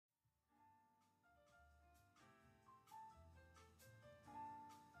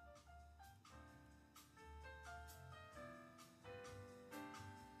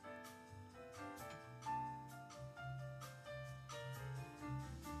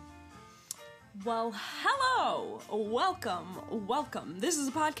Well, hello! Welcome. This is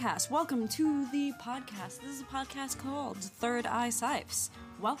a podcast. Welcome to the podcast. This is a podcast called Third Eye Sipes.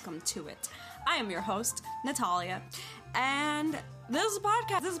 Welcome to it. I am your host, Natalia, and this is a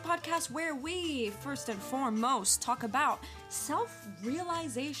podcast. This is a podcast where we, first and foremost, talk about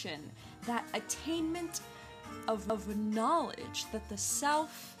self-realization, that attainment of knowledge that the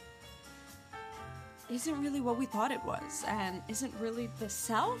self isn't really what we thought it was, and isn't really the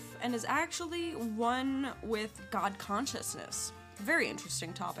self, and is actually one with God consciousness. Very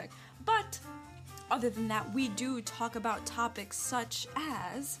interesting topic. But other than that, we do talk about topics such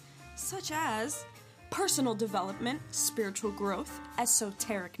as personal development, spiritual growth,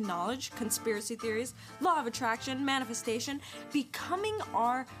 esoteric knowledge, conspiracy theories, law of attraction, manifestation, becoming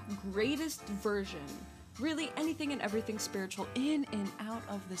our greatest version. Really anything and everything spiritual in and out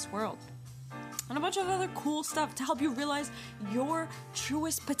of this world. And a bunch of other cool stuff to help you realize your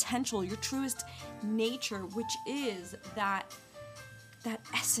truest potential, your truest nature, which is that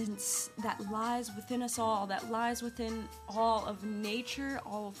essence that lies within us all, that lies within all of nature,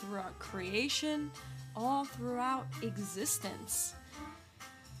 all throughout creation, all throughout existence.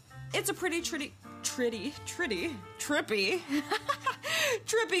 It's a pretty trippy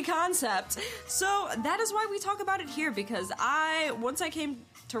concept. So that is why we talk about it here, because once I came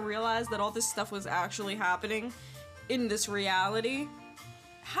to realize that all this stuff was actually happening in this reality,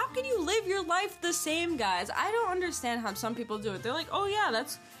 how can you live your life the same, guys? I don't understand how some people do it. They're like, oh yeah,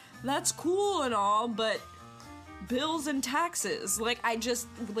 that's cool and all, but bills and taxes, what? I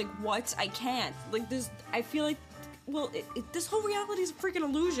can't. I feel like, this whole reality is a freaking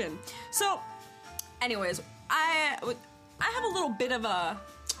illusion. So, anyways, I have a little bit of not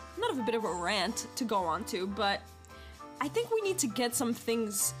a bit of a rant to go on to, but I think we need to get some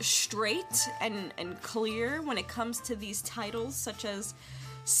things straight and clear when it comes to these titles, such as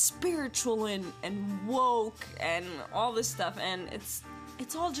spiritual and woke and all this stuff, and it's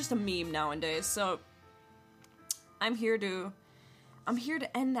all just a meme nowadays. So I'm here to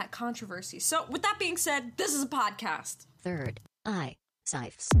end that controversy. So with that being said, this is a podcast. Third Eye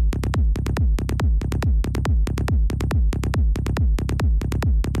Sipes.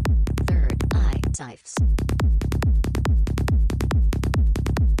 Third Eye Sipes.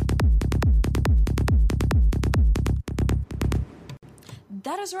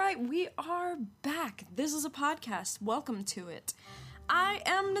 That is right, we are back. This is a podcast. Welcome to it. I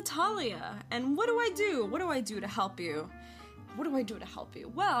am Natalia, and what do I do? What do I do to help you?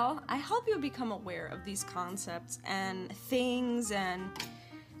 Well, I help you become aware of these concepts and things, and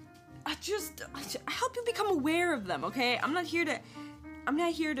I help you become aware of them, okay? I'm not here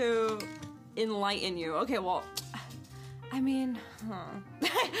to enlighten you. Okay, well, I'm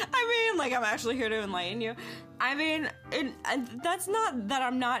actually here to enlighten you. That's not that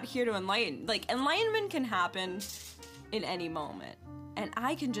I'm not here to enlighten. Enlightenment can happen in any moment. And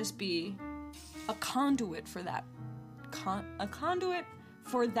I can just be a conduit for that. A conduit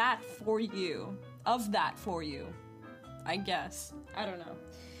for that for you. Of that for you. I guess. I don't know.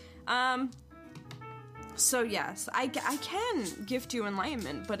 So yes, I can gift you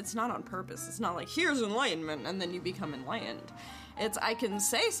enlightenment, but it's not on purpose. It's not like, here's enlightenment, and then you become enlightened. I can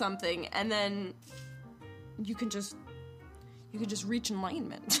say something, and then you can just reach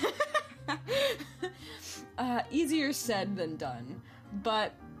enlightenment. Easier said than done.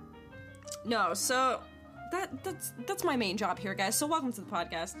 But no, so that's my main job here, guys. So welcome to the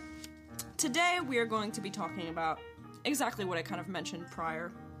podcast. Today we are going to be talking about exactly what I kind of mentioned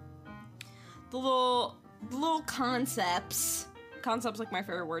prior. The little concepts. Concepts like my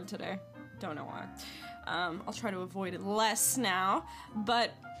favorite word today. Don't know why. I'll try to avoid it less now.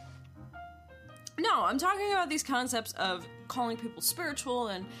 But no, I'm talking about these concepts of calling people spiritual,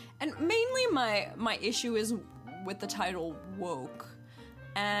 and mainly my issue is with the title woke.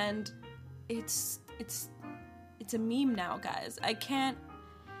 And it's a meme now, guys.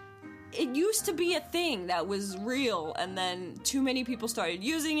 It used to be a thing that was real, and then too many people started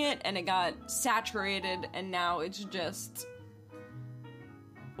using it, and it got saturated, and now it's just,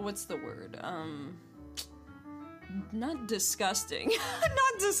 what's the word? Not disgusting.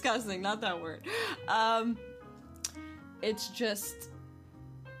 Not disgusting, not that word. It's just,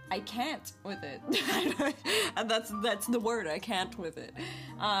 I can't with it. And that's the word, I can't with it.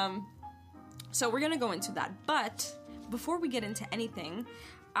 So we're gonna go into that, but before we get into anything,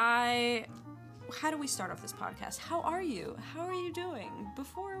 how do we start off this podcast? How are you? How are you doing?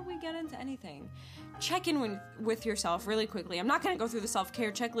 Before we get into anything, check in with yourself really quickly. I'm not going to go through the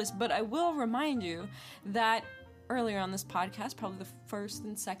self-care checklist, but I will remind you that earlier on this podcast, probably the first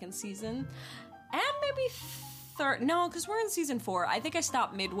and second season, and maybe third. No, because we're in season 4. I think I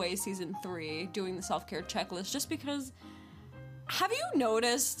stopped midway season 3 doing the self-care checklist just because. Have you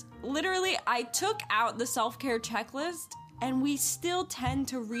noticed? Literally, I took out the self-care checklist and we still tend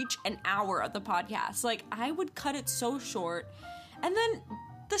to reach an hour of the podcast. Like, I would cut it so short, and then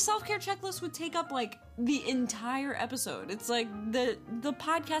the self-care checklist would take up, like, the entire episode. It's like, the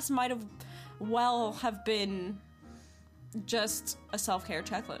podcast might have been just a self-care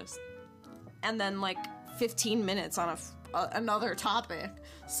checklist. And then, like, 15 minutes on another topic.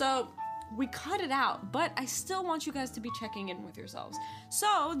 So we cut it out, but I still want you guys to be checking in with yourselves.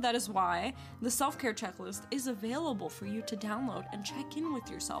 So that is why the self-care checklist is available for you to download and check in with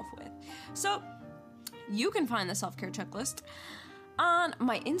yourself with. So you can find the self-care checklist on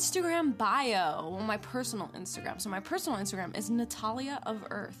my Instagram bio, my personal Instagram. So my personal Instagram is Natalia of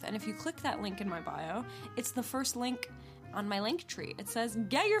Earth, and if you click that link in my bio, it's the first link on my link tree. It says,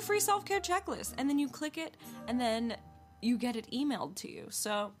 get your free self-care checklist, and then you click it, and then you get it emailed to you.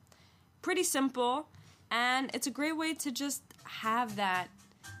 So pretty simple, and it's a great way to just have that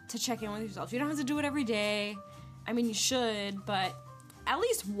to check in with yourself. You don't have to do it every day. I mean, you should, but at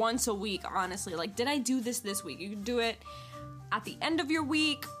least once a week, honestly. Like, did I do this week? You can do it at the end of your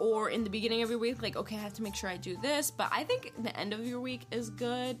week or in the beginning of your week. Like, okay, I have to make sure I do this, but I think the end of your week is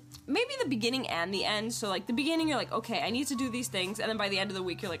good. Maybe the beginning and the end. So, like, the beginning, you're like, okay, I need to do these things, and then by the end of the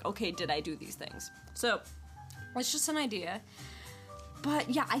week, you're like, okay, did I do these things? So, it's just an idea. But,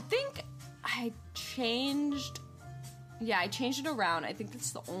 yeah, I think I changed it around. I think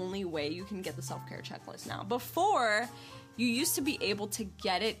that's the only way you can get the self-care checklist now. Before, you used to be able to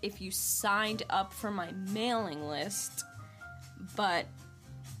get it if you signed up for my mailing list, but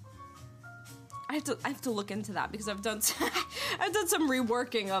I have to look into that because I've done some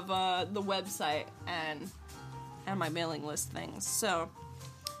reworking of the website and my mailing list things. So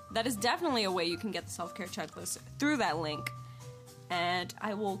that is definitely a way you can get the self-care checklist through that link. And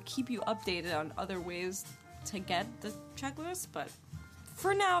I will keep you updated on other ways to get the checklist, but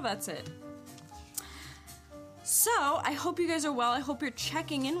for now, that's it. So, I hope you guys are well. I hope you're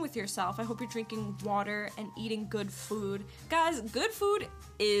checking in with yourself. I hope you're drinking water and eating good food. Guys, good food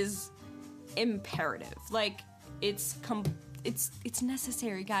is imperative. Like, it's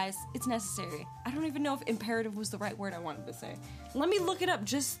necessary, guys. It's necessary. I don't even know if imperative was the right word I wanted to say. Let me look it up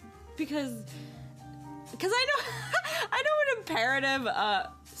just because I know an imperative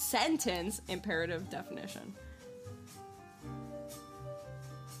sentence, imperative definition.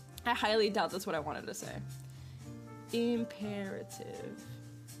 I highly doubt that's what I wanted to say. Imperative.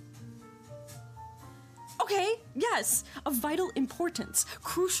 Okay, yes, of vital importance,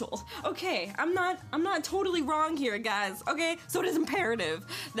 crucial. Okay, I'm not totally wrong here, guys. Okay, so it is imperative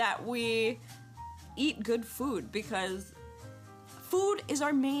that we eat good food because food is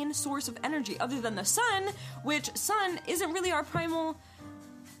our main source of energy, other than the sun, which sun isn't really our primal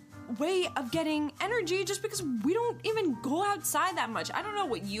way of getting energy just because we don't even go outside that much. I don't know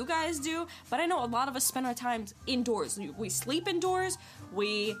what you guys do, but I know a lot of us spend our time indoors. We sleep indoors,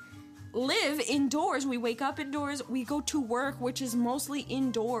 we live indoors, we wake up indoors, we go to work, which is mostly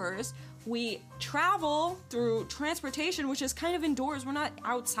indoors. We travel through transportation, which is kind of indoors. We're not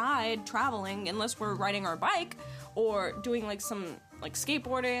outside traveling unless we're riding our bike or doing like some like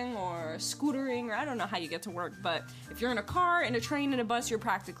skateboarding or scootering, or I don't know how you get to work, but if you're in a car, in a train, in a bus, you're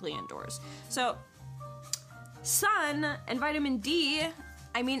practically indoors. So sun and vitamin D,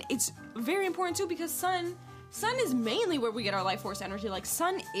 I mean, it's very important too because sun is mainly where we get our life force energy. Like,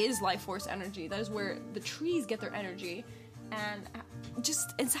 sun is life force energy. That is where the trees get their energy, and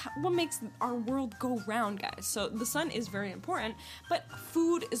just it's what makes our world go round, guys. So the sun is very important, but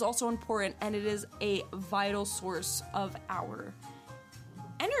food is also important, and it is a vital source of our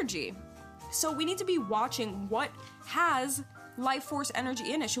energy. So we need to be watching what has life force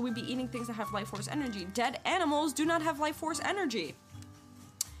energy in it. Should we be eating things that have life force energy? Dead animals do not have life force energy.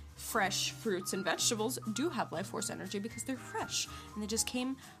 Fresh fruits and vegetables do have life force energy because they're fresh and they just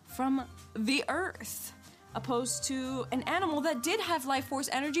came from the earth, opposed to an animal that did have life force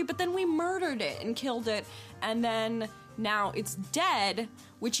energy, but then we murdered it and killed it, and then now it's dead,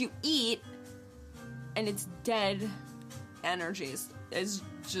 which you eat, and it's dead energies. It's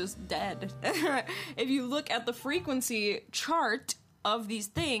just dead. If you look at the frequency chart of these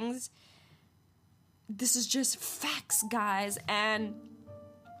things, this is just facts, guys, and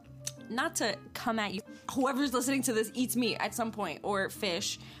not to come at you. Whoever's listening to this eats meat at some point, or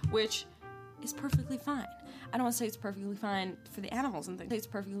fish, which is perfectly fine. I don't want to say it's perfectly fine for the animals and things. It's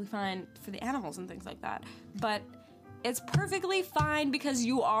perfectly fine for the animals and things like that. But it's perfectly fine because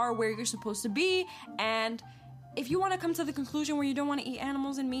you are where you're supposed to be, and if you want to come to the conclusion where you don't want to eat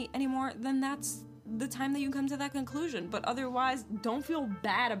animals and meat anymore, then that's the time that you come to that conclusion. But otherwise, don't feel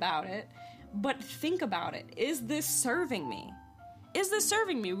bad about it, but think about it. Is this serving me? Is this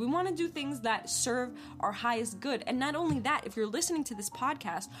serving me? We want to do things that serve our highest good. And not only that, if you're listening to this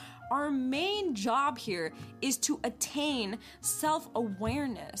podcast, our main job here is to attain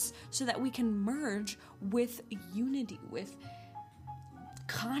self-awareness so that we can merge with unity, with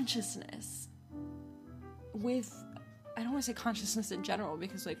consciousness, with, I don't want to say consciousness in general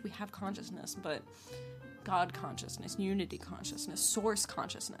because like we have consciousness, but God consciousness, unity consciousness, source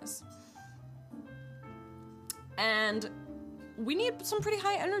consciousness. And we need some pretty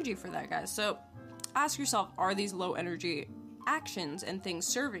high energy for that, guys. So ask yourself, are these low energy actions and things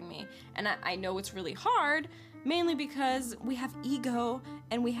serving me? And I know it's really hard, mainly because we have ego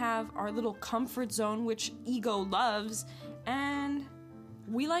and we have our little comfort zone, which ego loves, and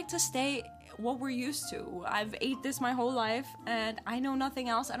we like to stay what we're used to. I've ate this my whole life and I know nothing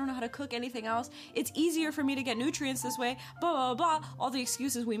else. I don't know how to cook anything else. It's easier for me to get nutrients this way, blah, blah, blah, all the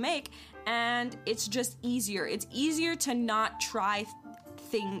excuses we make, and it's just easier. It's easier to not try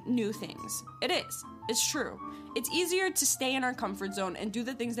new things. It is. It's true. It's easier to stay in our comfort zone and do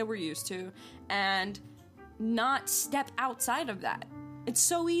the things that we're used to and not step outside of that. It's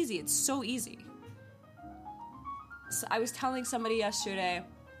so easy. It's so easy. So I was telling somebody yesterday,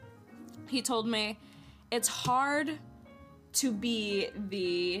 he told me it's hard to be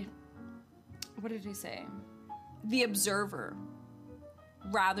the, what did he say? The observer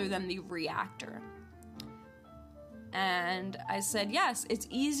rather than the reactor. And I said, yes, it's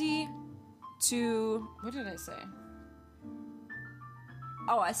easy to, what did I say?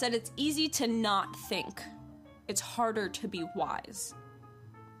 Oh, I said it's easy to not think. It's harder to be wise.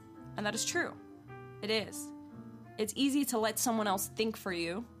 And that is true. It is. It's easy to let someone else think for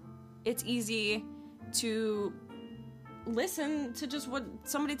you. It's easy to listen to just what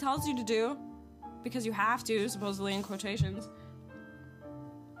somebody tells you to do because you have to, supposedly in quotations.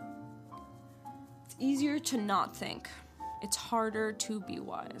 It's easier to not think. It's harder to be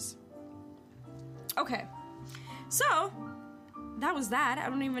wise. Okay, so that was that. I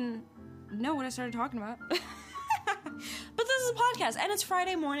don't even know what I started talking about. But this is a podcast, and it's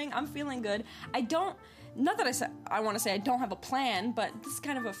Friday morning. I'm feeling good. Not that I want to say I don't have a plan, but this is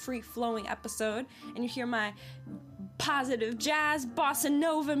kind of a free-flowing episode, and you hear my positive jazz, bossa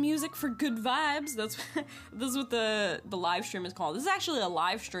nova music for good vibes. This is what the live stream is called. This is actually a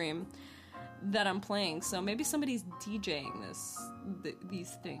live stream that I'm playing, so maybe somebody's DJing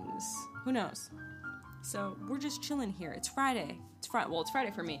these things. Who knows? So we're just chilling here. It's Friday. It's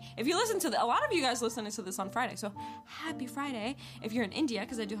Friday for me. If you listen to a lot of you guys listening to this on Friday, so happy Friday. If you're in India,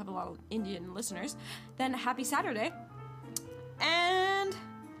 because I do have a lot of Indian listeners, then happy Saturday. And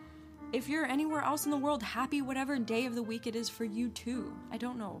if you're anywhere else in the world, happy whatever day of the week it is for you too. I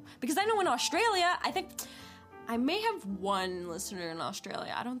don't know. Because I know in Australia, I think I may have one listener in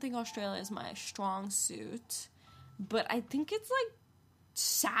Australia. I don't think Australia is my strong suit, but I think it's like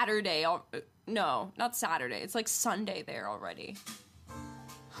Saturday. No, not Saturday. It's like Sunday there already.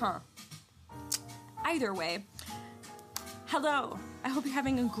 Huh. Either way, hello. I hope you're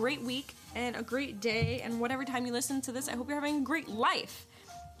having a great week and a great day, and whatever time you listen to this, I hope you're having a great life.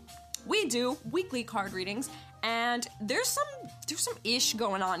 We do weekly card readings, and there's some ish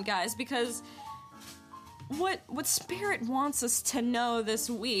going on, guys, because what Spirit wants us to know this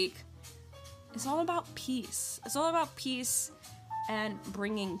week is all about peace. It's all about peace and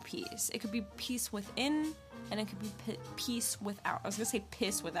bringing peace. It could be peace within, and it could be peace without. I was gonna say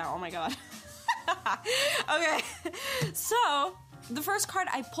piss without. Oh my god. Okay. So the first card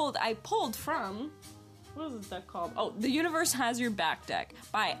I pulled from, what is this deck called? Oh, The Universe Has Your Back deck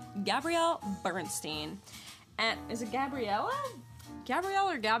by Gabrielle Bernstein. And is it Gabriella? Gabrielle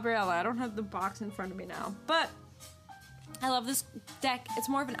or Gabriella? I don't have the box in front of me now, but I love this deck. It's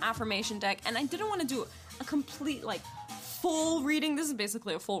more of an affirmation deck, and I didn't want to do a complete full reading. This is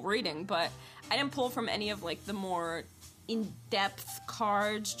basically a full reading, but I didn't pull from any of the more in-depth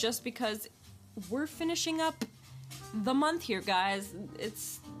cards just because we're finishing up the month here, guys.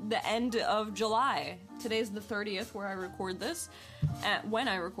 It's the end of July. Today's the 30th where I record this, when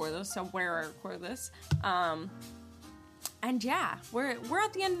I record this, so where I record this. And yeah, we're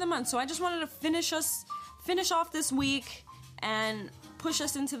at the end of the month, so I just wanted to finish off this week and push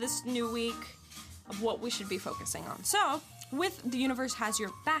us into this new week of what we should be focusing on. So, with The Universe Has Your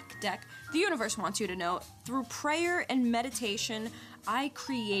Back deck, the universe wants you to know, through prayer and meditation, I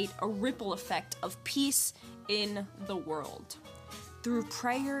create a ripple effect of peace in the world. Through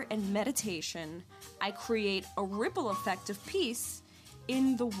prayer and meditation, I create a ripple effect of peace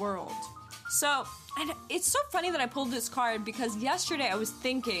in the world. So, and it's so funny that I pulled this card because yesterday I was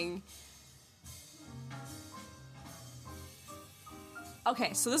thinking,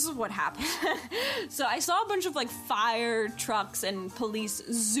 Okay, so this is what happened. So I saw a bunch of, like, fire trucks and police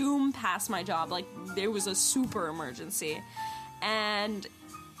zoom past my job. Like, there was a super emergency. And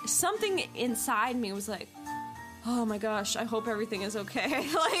something inside me was like, oh my gosh, I hope everything is okay.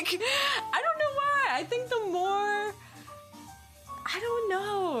 Like, I don't know why. I think the more... I don't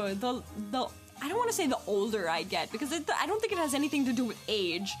know. I don't want to say the older I get, because I don't think it has anything to do with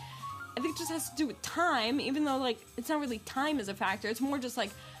age. I think it just has to do with time, even though, like, it's not really time as a factor. It's more just,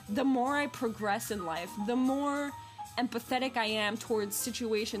 like, the more I progress in life, the more empathetic I am towards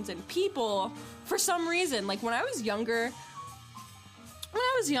situations and people for some reason. Like, when I was younger,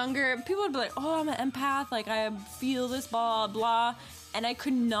 people would be like, oh, I'm an empath, like, I feel this, blah, blah, and I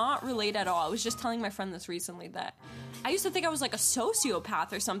could not relate at all. I was just telling my friend this recently, that I used to think I was, like, a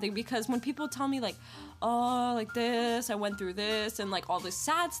sociopath or something, because when people tell me, like, oh, like this, I went through this, and, like, all this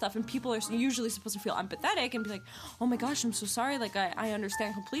sad stuff, and people are usually supposed to feel empathetic and be like, oh my gosh, I'm so sorry, like, I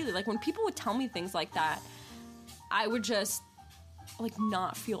understand completely. Like, when people would tell me things like that, I would just, like,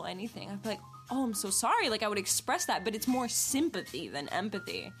 not feel anything. I'd be like, oh, I'm so sorry, like, I would express that, but it's more sympathy than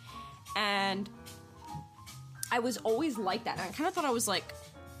empathy, and I was always like that, and I kind of thought I was, like,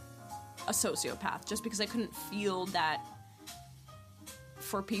 a sociopath, just because I couldn't feel that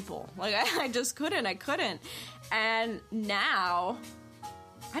for people. Like, I just couldn't. And now,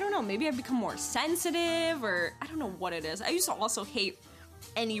 I don't know, maybe I've become more sensitive, or I don't know what it is. I used to also hate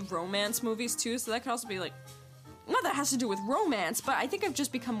any romance movies, too, so that could also be, like, not that it has to do with romance, but I think I've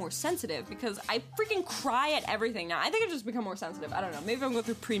just become more sensitive, because I freaking cry at everything now. I think I've just become more sensitive. I don't know. Maybe I'm going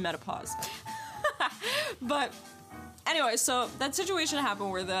through pre-menopause. But anyway, so that situation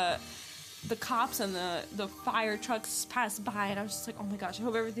happened where the cops and the fire trucks passed by, and I was just like, oh my gosh, I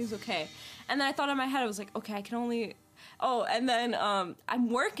hope everything's okay. And then I thought in my head, I was like, okay, I can only... Oh, and then I'm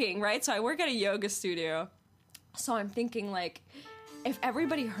working, right? So I work at a yoga studio. So I'm thinking, like, if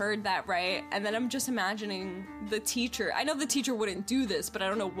everybody heard that, right? And then I'm just imagining the teacher. I know the teacher wouldn't do this, but I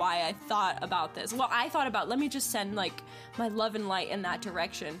don't know why I thought about this. Well, I thought about, let me just send, like, my love and light in that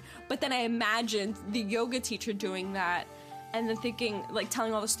direction. But then I imagined the yoga teacher doing that, and then thinking, like,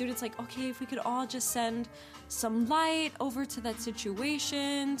 telling all the students, like, okay, if we could all just send some light over to that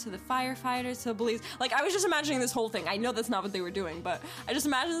situation, to the firefighters, to the police. Like, I was just imagining this whole thing. I know that's not what they were doing, but I just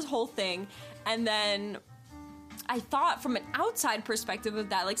imagined this whole thing, and then I thought from an outside perspective of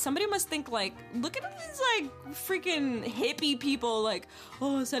that, like, somebody must think, like, look at these, like, freaking hippie people, like,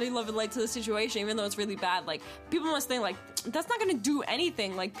 oh, sending love and light to the situation, even though it's really bad. Like, people must think, like, that's not gonna do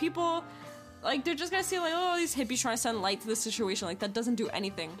anything. Like, people... Like, they're just gonna see, like, oh, these hippies trying to send light to the situation. Like, that doesn't do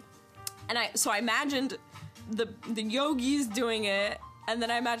anything. And so I imagined the yogis doing it, and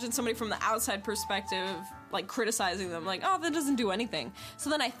then I imagined somebody from the outside perspective, like, criticizing them. Like, oh, that doesn't do anything. So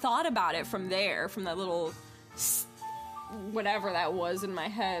then I thought about it from there, from that little... whatever that was in my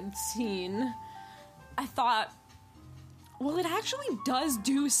head scene. I thought, well, it actually does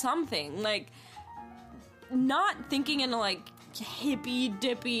do something. Like, not thinking in a, like, hippie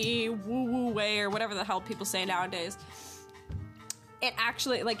dippy woo woo way, or whatever the hell people say nowadays. It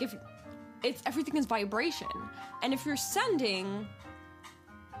actually, like, if it's everything is vibration, and if you're sending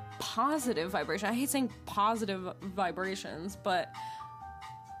positive vibration, I hate saying positive vibrations, but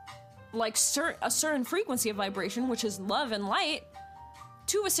like a certain frequency of vibration, which is love and light,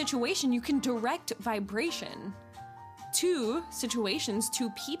 to a situation, you can direct vibration to situations, to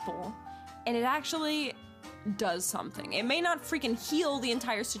people, and it actually does something. It may not freaking heal the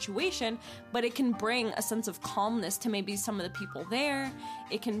entire situation, but it can bring a sense of calmness to maybe some of the people there.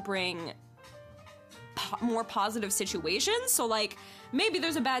 It can bring more positive situations. So, like, maybe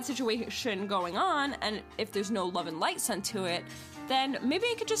there's a bad situation going on, and if there's no love and light sent to it, then maybe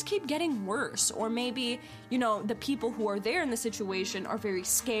it could just keep getting worse. Or maybe, you know, the people who are there in the situation are very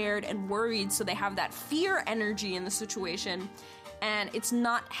scared and worried, so they have that fear energy in the situation, and it's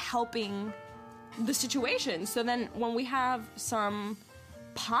not helping the situation. So then when we have some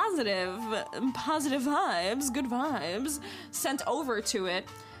positive vibes, good vibes sent over to it,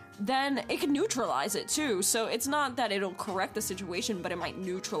 then it can neutralize it too. So it's not that it'll correct the situation, but it might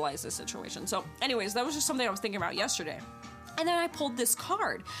neutralize the situation. So anyways, that was just something I was thinking about yesterday. And then I pulled this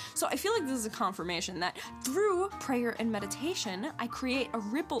card. So I feel like this is a confirmation that through prayer and meditation, I create a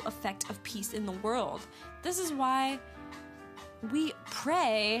ripple effect of peace in the world. This is why we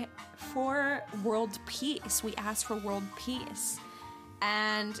pray for world peace. We ask for world peace.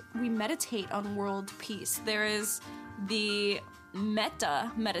 And we meditate on world peace. There is the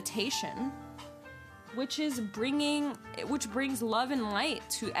metta meditation, which brings love and light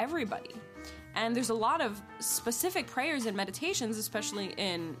to everybody. And there's a lot of specific prayers and meditations, especially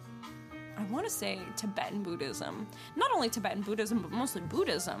in I want to say Tibetan Buddhism, not only Tibetan Buddhism, but mostly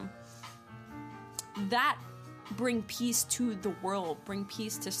Buddhism, that bring peace to the world, bring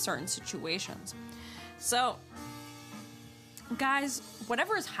peace to certain situations. So, guys,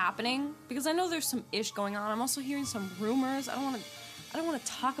 whatever is happening, because I know there's some ish going on, I'm also hearing some rumors. I don't want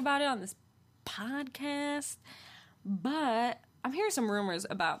to talk about it on this podcast, but I'm hearing some rumors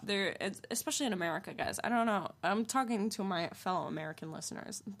about there, especially in America, guys. I don't know. I'm talking to my fellow American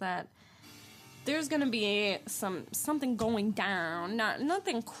listeners that there's gonna be something going down.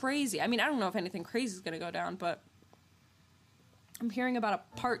 Nothing crazy. I mean, I don't know if anything crazy is gonna go down, but I'm hearing about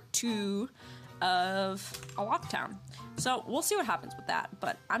a part 2 of a lockdown. So we'll see what happens with that.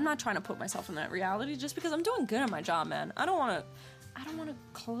 But I'm not trying to put myself in that reality just because I'm doing good at my job, man. I don't want to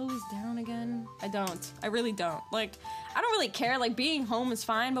close down again. I don't. I really don't. Like, I don't really care. Like, being home is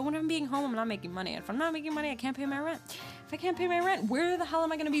fine, but when I'm being home, I'm not making money. If I'm not making money, I can't pay my rent. If I can't pay my rent, where the hell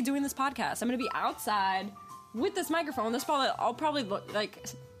am I going to be doing this podcast? I'm going to be outside with this microphone. I'll probably look like,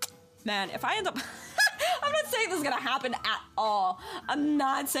 man, if I end up, I'm not saying this is going to happen at all. I'm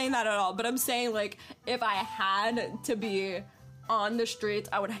not saying that at all, but I'm saying, like, if I had to be on the streets,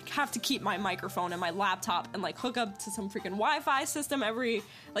 I would have to keep my microphone and my laptop and, like, hook up to some freaking Wi-Fi system go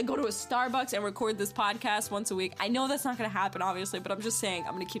to a Starbucks and record this podcast once a week. I know that's not going to happen, obviously, but I'm just saying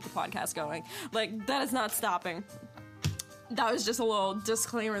I'm going to keep the podcast going. Like, that is not stopping. That was just a little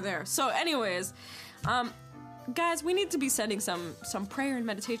disclaimer there. So, anyways, guys, we need to be sending some prayer and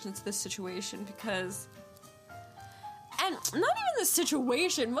meditation to this situation because, and not even this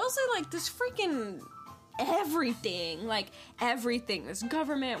situation, mostly, like, this freaking everything, this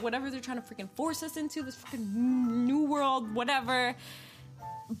government, whatever they're trying to freaking force us into, this freaking new world, whatever,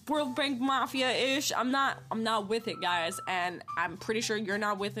 World Bank Mafia-ish. I'm not with it, guys, and I'm pretty sure you're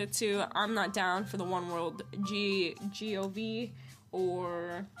not with it too. I'm not down for the one world GOV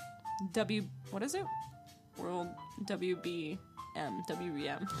or what is it? World WBM.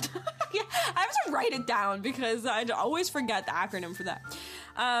 Yeah, I have to write it down because I always forget the acronym for that.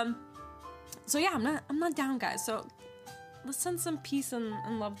 So yeah, I'm not down, guys. So let's send some peace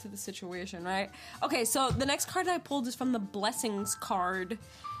and love to the situation, right? Okay, so the next card I pulled is from the Blessings card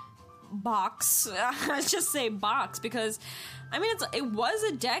box. Let's just say box because, I mean, it was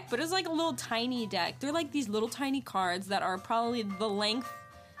a deck, but it's like a little tiny deck. They're like these little tiny cards that are probably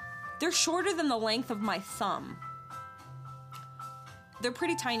they're shorter than the length of my thumb. They're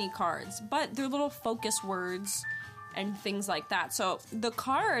pretty tiny cards, but they're little focus words and things like that. So the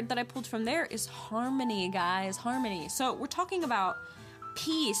card that I pulled from there is harmony, guys. Harmony. So we're talking about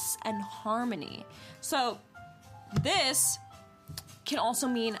peace and harmony. So this can also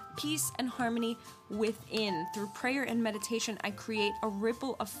mean peace and harmony within. Through prayer and meditation, I create a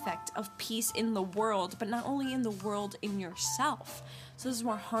ripple effect of peace in the world, but not only in the world, in yourself. So this is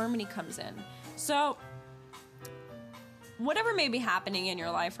where harmony comes in. So whatever may be happening in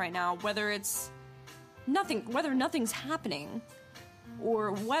your life right now, whether nothing's happening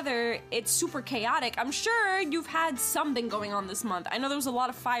or whether it's super chaotic, I'm sure you've had something going on this month. I know there was a lot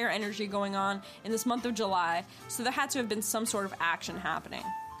of fire energy going on in this month of July, so there had to have been some sort of action happening.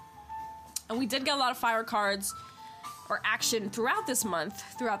 And we did get a lot of fire cards or action throughout this month,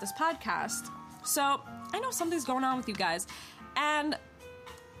 throughout this podcast. So I know something's going on with you guys. And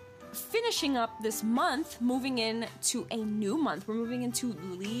finishing up this month, moving into a new month. We're moving into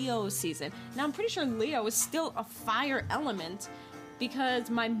Leo season. Now, I'm pretty sure Leo is still a fire element because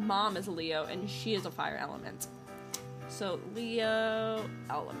my mom is a Leo and she is a fire element. So, Leo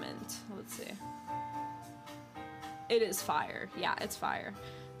element. Let's see. It is fire. Yeah, it's fire.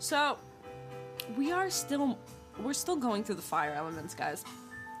 So, we're still going through the fire elements, guys.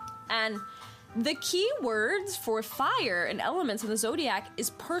 And the key words for fire and elements in the zodiac is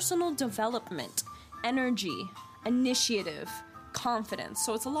personal development, energy, initiative, confidence.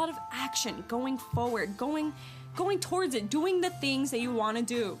 So it's a lot of action, going forward, going towards it, doing the things that you want to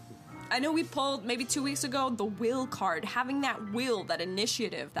do. I know we pulled maybe 2 weeks ago the will card, having that will, that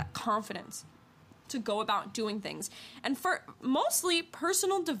initiative, that confidence to go about doing things. And for mostly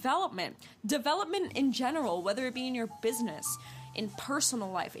personal development in general, whether it be in your business, in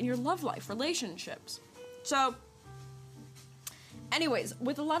personal life, in your love life, relationships. So, anyways,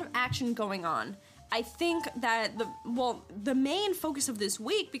 with a lot of action going on, I think that the main focus of this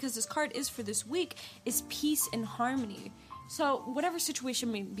week, because this card is for this week, is peace and harmony. So, whatever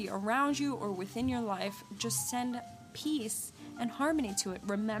situation may be around you or within your life, just send peace and harmony to it.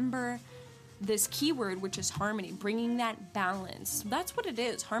 Remember this keyword, which is harmony, bringing that balance. That's what it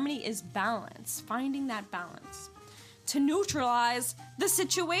is. Harmony is balance, finding that balance to neutralize the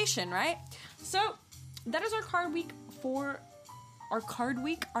situation, right? So that is our card week for our card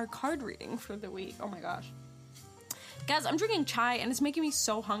reading for the week. Oh my gosh. Guys, I'm drinking chai and it's making me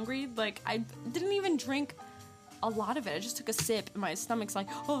so hungry. Like, I didn't even drink a lot of it. I just took a sip and my stomach's like,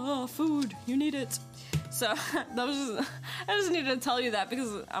 oh, food, you need it. So I just needed to tell you that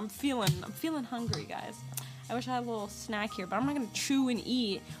because I'm feeling hungry, guys. I wish I had a little snack here, but I'm not gonna chew and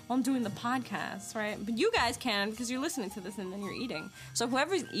eat while I'm doing the podcast, right? But you guys can, because you're listening to this and then you're eating. So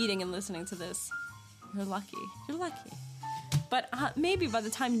whoever's eating and listening to this, you're lucky. You're lucky. But maybe by the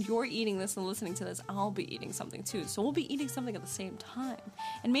time you're eating this and listening to this, I'll be eating something too. So we'll be eating something at the same time.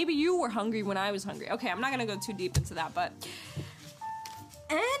 And maybe you were hungry when I was hungry. Okay, I'm not gonna go too deep into that, but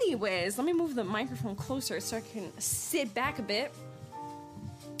anyways, let me move the microphone closer so I can sit back a bit.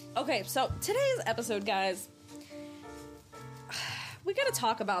 Okay, so today's episode, guys, we gotta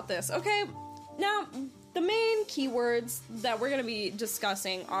talk about this, okay? Now, the main keywords that we're gonna be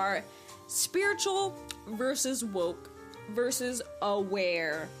discussing are spiritual versus woke versus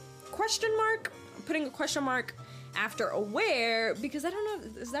aware. Question mark? I'm putting a question mark after aware because I don't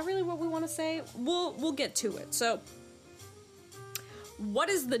know, is that really what we want to say? We'll get to it. So, what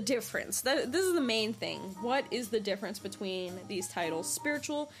is the difference? This is the main thing. What is the difference between these titles?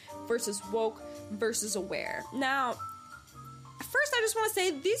 Spiritual versus woke versus aware. Now, first I just want to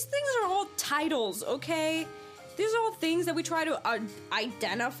say these things are all titles, okay? These are all things that we try to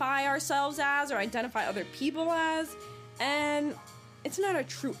identify ourselves as or identify other people as. And it's not a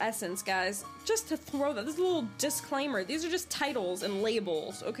true essence, guys. Just to throw that, this little disclaimer, these are just titles and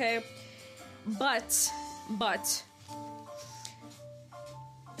labels, okay? But,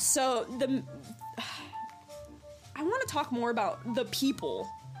 so I want to talk more about the people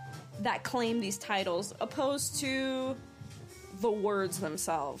that claim these titles opposed to the words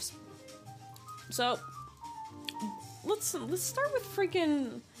themselves. So, let's start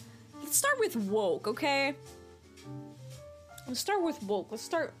with woke, okay? Let's start with woke. Let's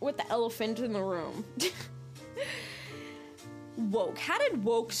start with the elephant in the room. Woke. How did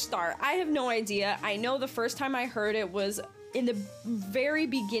woke start? I have no idea. I know the first time I heard it was in the very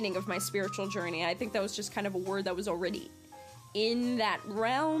beginning of my spiritual journey. I think that was just kind of a word that was already in that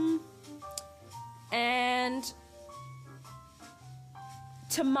realm. And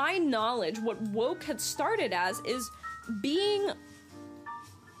to my knowledge, what woke had started as is being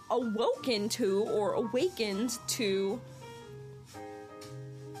awoken to or awakened to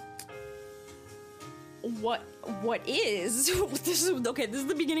what is this is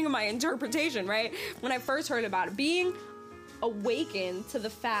the beginning of my interpretation, right? When I first heard about it, being awakened to the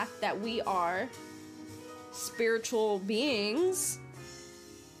fact that we are spiritual beings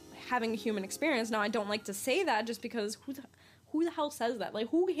having a human experience. Now, I don't like to say that just because who the hell says that? Like,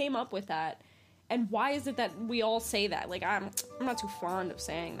 who came up with that? And why is it that we all say that? Like, I'm not too fond of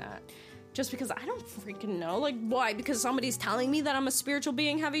saying that. Just because I don't freaking know. Like, why? Because somebody's telling me that I'm a spiritual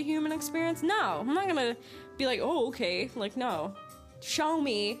being having a human experience? No. I'm not gonna be like, oh, okay. Like, no. Show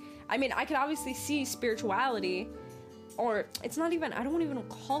me. I mean, I could obviously see spirituality, or it's not even, I don't even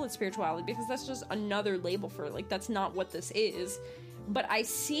call it spirituality because that's just another label for it. Like, that's not what this is. But I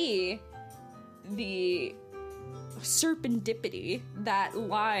see the serendipity that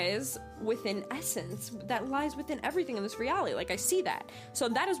lies within essence, that lies within everything in this reality. Like, I see that. So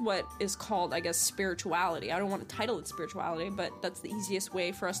that is what is called, I guess, spirituality. I don't want to title it spirituality, but that's the easiest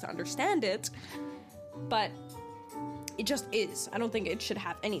way for us to understand it. But it just is. I don't think it should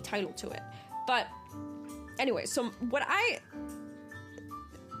have any title to it. But anyway, so what I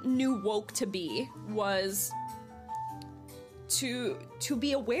knew woke to be was to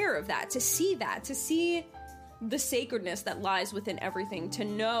be aware of that, to see the sacredness that lies within everything, to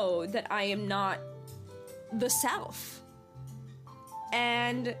know that I am not the self.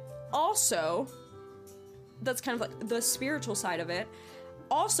 And also, that's kind of like the spiritual side of it,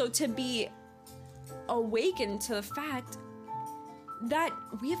 also to be awakened to the fact that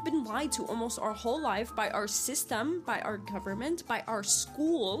we have been lied to almost our whole life by our system, by our government, by our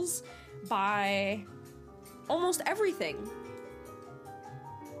schools, by almost everything.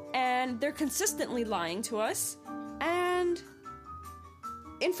 And they're consistently lying to us, and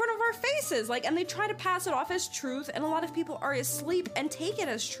in front of our faces, like, and they try to pass it off as truth, and a lot of people are asleep and take it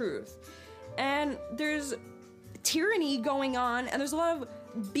as truth. And there's tyranny going on, and there's a lot of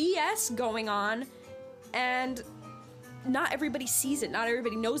BS going on, and not everybody sees it, not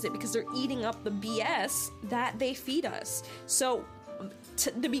everybody knows it, because they're eating up the BS that they feed us. So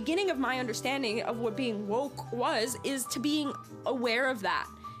the beginning of my understanding of what being woke is to being aware of that.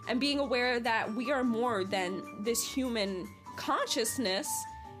 And being aware that we are more than this human consciousness,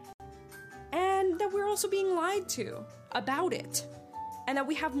 and that we're also being lied to about it, and that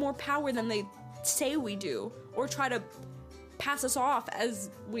we have more power than they say we do, or try to pass us off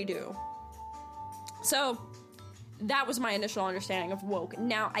as we do. So that was my initial understanding of woke.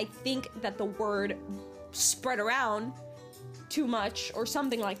 Now, I think that the word spread around too much or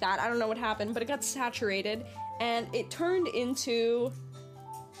something like that. I don't know what happened, but it got saturated, and it turned into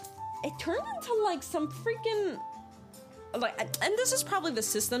like some freaking, like, and this is probably the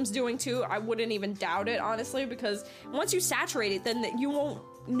system's doing too. I wouldn't even doubt it, honestly, because once you saturate it, then you won't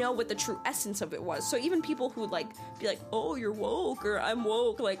know what the true essence of it was. So even people who like be like, oh, you're woke, or I'm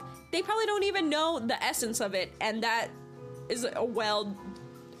woke, like, they probably don't even know the essence of it, and that is a well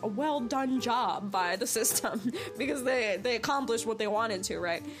done job by the system because they accomplished what they wanted to,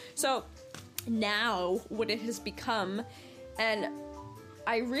 right? So now what it has become, and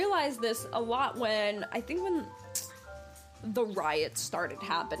I realized this a lot when the riots started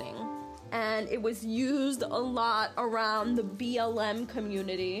happening, and it was used a lot around the BLM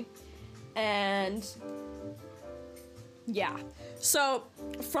community, and yeah. So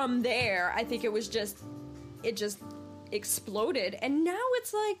from there, I think it just exploded, and now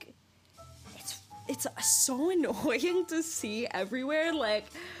it's like, it's so annoying to see everywhere, like,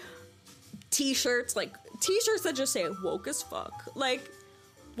 t-shirts that just say woke as fuck. Like,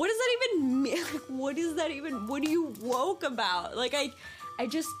 what does that even mean? Like, what are you woke about? Like, I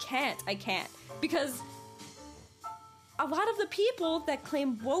just can't. I can't. Because a lot of the people that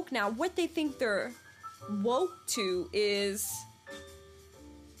claim woke now, what they think they're woke to is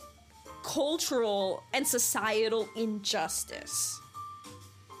cultural and societal injustice.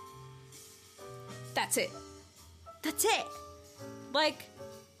 That's it. Like,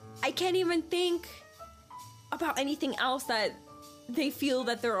 I can't even think about anything else that they feel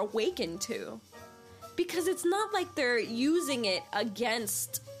that they're awakened to. Because it's not like they're using it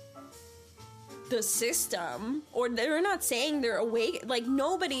against the system, or they're not saying they're awake. Like,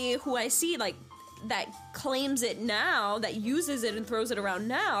 nobody who I see, like, that claims it now, that uses it and throws it around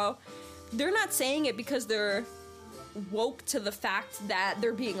now, they're not saying it because they're woke to the fact that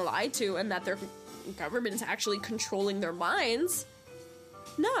they're being lied to and that their government's actually controlling their minds.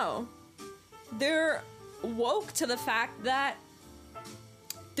 No. They're woke to the fact that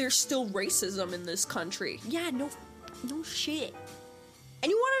there's still racism in this country. Yeah, no shit. And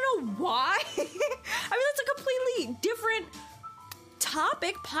you want to know why? I mean, that's a completely different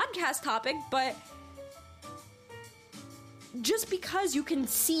podcast topic, but just because you can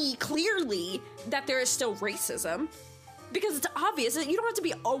see clearly that there is still racism, because it's obvious, you don't have to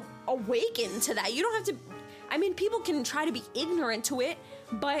be awakened to that. You don't have to, I mean, people can try to be ignorant to it,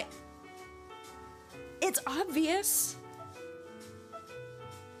 but it's obvious.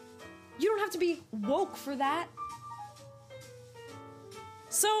 You don't have to be woke for that.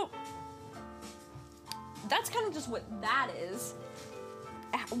 So that's kind of just what that is.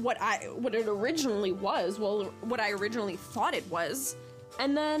 What it originally was. Well, what I originally thought it was.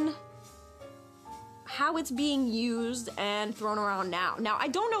 And then how it's being used and thrown around now. Now, I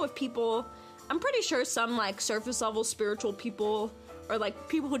don't know if people, I'm pretty sure some, like, surface level spiritual people, or, like,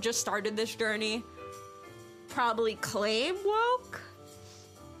 people who just started this journey, probably claim woke.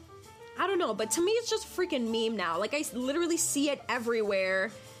 I don't know, but to me it's just a freaking meme now. Like, I literally see it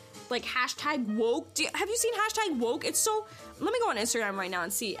everywhere. Like, hashtag woke. Have you seen hashtag woke? It's so... Let me go on Instagram right now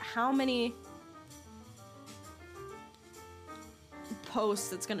and see how many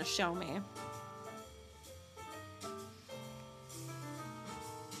posts it's gonna show me.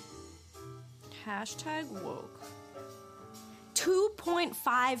 Hashtag woke.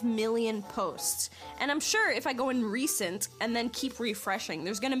 2.5 million posts. And I'm sure if I go in recent and then keep refreshing,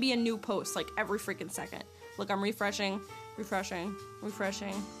 there's gonna be a new post, like, every freaking second. Look, I'm refreshing.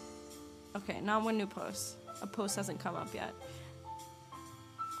 Okay, not one new post. A post hasn't come up yet.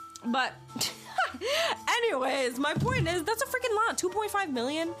 But, anyways, my point is, that's a freaking lot. 2.5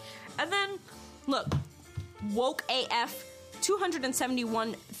 million. And then, look, woke AF,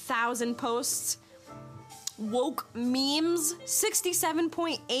 271,000 posts. Woke memes,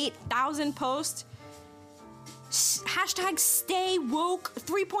 67.8 thousand posts. Hashtag stay woke,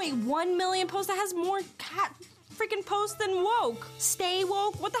 3.1 million posts. That has more freaking posts than woke. Stay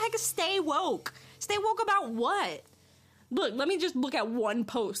woke? What the heck is stay woke? Stay woke about what? Look, let me just look at one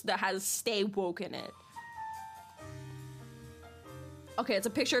post that has stay woke in it. Okay, it's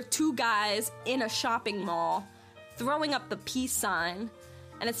a picture of two guys in a shopping mall throwing up the peace sign.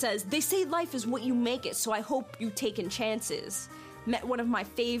 And it says, they say life is what you make it, so I hope you taking chances. Met one of my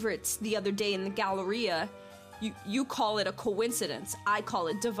favorites the other day in the Galleria. You call it a coincidence. I call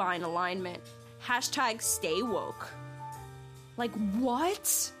it divine alignment. Hashtag stay woke. Like,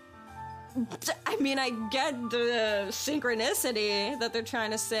 what? I mean, I get the synchronicity that they're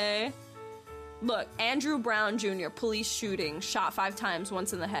trying to say. Look, Andrew Brown Jr., police shooting, shot 5 times,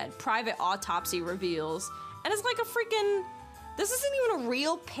 once in the head. Private autopsy reveals. And it's like a freaking... This isn't even a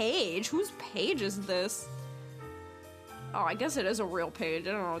real page. Whose page is this? Oh, I guess it is a real page.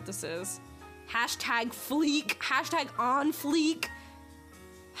 I don't know what this is. Hashtag Fleek. Hashtag On Fleek.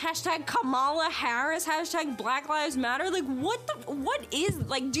 Hashtag Kamala Harris. Hashtag Black Lives Matter. Like, what is,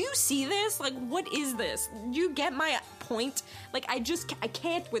 like, do you see this? Like, what is this? Do you get my point? Like, I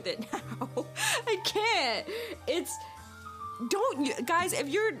can't with it now. I can't. It's, don't, guys, if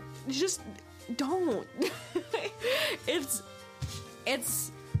you're, just, don't.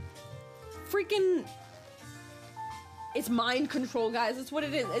 It's freaking, it's mind control, guys. That's what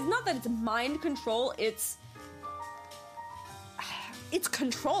it is. It's not that it's mind control, it's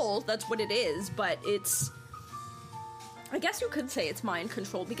control, that's what it is, but it's, I guess you could say it's mind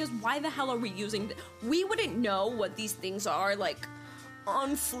control, because why the hell are we using, we wouldn't know what these things are, like,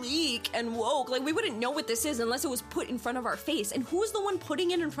 on fleek and woke, like, we wouldn't know what this is unless it was put in front of our face, and who's the one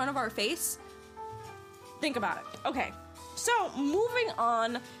putting it in front of our face? Think about it. Okay, so, moving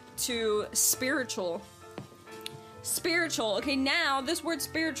on to spiritual, okay, now, this word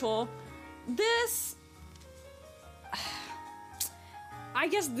spiritual, this, I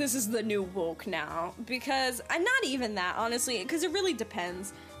guess this is the new woke now, because, not even that, honestly, because it really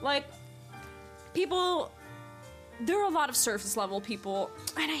depends. Like, people, there are a lot of surface level people,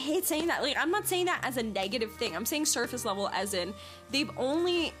 and I hate saying that, like, I'm not saying that as a negative thing, I'm saying surface level as in, they've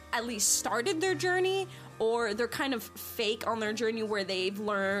only at least started their journey, or they're kind of fake on their journey where they've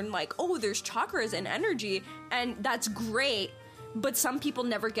learned, like, oh, there's chakras and energy, and that's great. But some people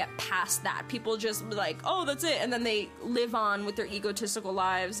never get past that. People just be like, oh, that's it. And then they live on with their egotistical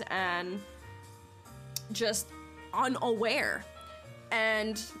lives and just unaware.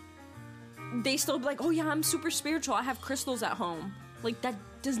 And they still be like, oh yeah, I'm super spiritual. I have crystals at home. Like, that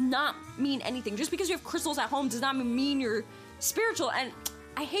does not mean anything. Just because you have crystals at home does not mean you're spiritual. And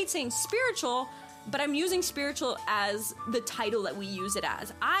I hate saying spiritual, but I'm using spiritual as the title that we use it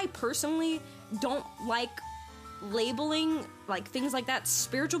as. I personally don't like labeling, like, things like that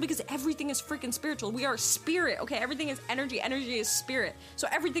spiritual, because everything is freaking spiritual. We are spirit, okay? Everything is energy is spirit, so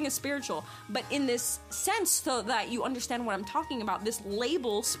everything is spiritual. But in this sense, so that you understand what I'm talking about, this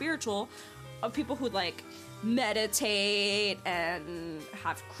label spiritual of people who, like, meditate and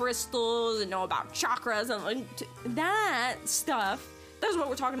have crystals and know about chakras and, like, that stuff, that's what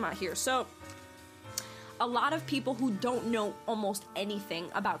we're talking about here. So a lot of people who don't know almost anything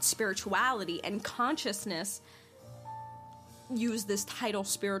about spirituality and consciousness use this title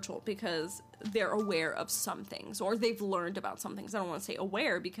spiritual because they're aware of some things, or they've learned about some things. I don't want to say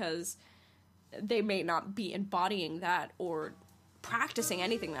aware because they may not be embodying that or practicing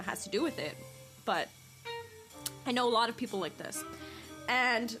anything that has to do with it, but I know a lot of people like this.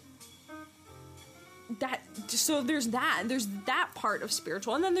 And that, so there's that part of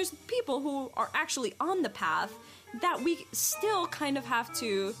spiritual, and then there's people who are actually on the path that we still kind of have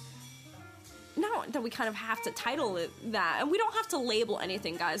to, not that we kind of have to title it that, and we don't have to label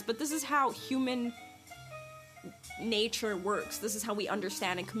anything, guys, but this is how human nature works. This is how we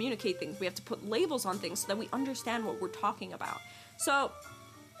understand and communicate things. We have to put labels on things so that we understand what we're talking about. So,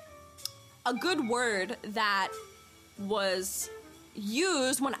 a good word that was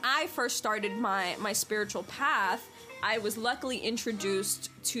used when I first started my spiritual path, I was luckily introduced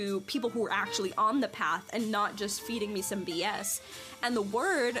to people who were actually on the path and not just feeding me some BS. And the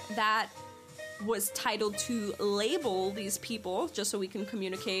word that was titled to label these people, just so we can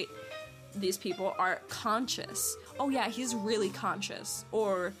communicate these people, are conscious. Oh yeah, he's really conscious.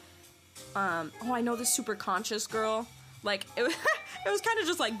 Or, oh, I know this super conscious girl. Like, it was kind of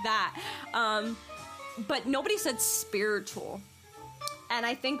just like that. But nobody said spiritual. And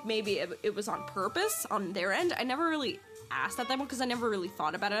I think maybe it was on purpose on their end. I never really asked at that point because I never really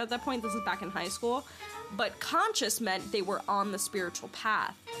thought about it at that point. This is back in high school. But conscious meant they were on the spiritual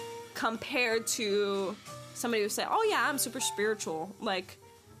path, compared to somebody who said, oh yeah, I'm super spiritual. Like,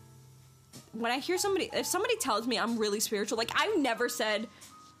 when I hear somebody, if somebody tells me I'm really spiritual, like, I've never said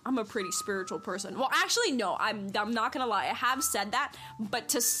I'm a pretty spiritual person. Well, actually, no, I'm not gonna lie. I have said that,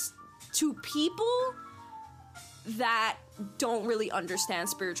 but to people that don't really understand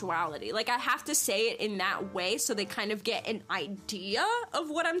spirituality, like, I have to say it in that way so they kind of get an idea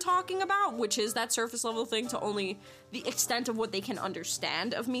of what I'm talking about, which is that surface level thing to only the extent of what they can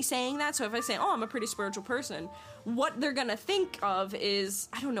understand of me saying that. So if I say, oh, I'm a pretty spiritual person, what they're gonna think of is,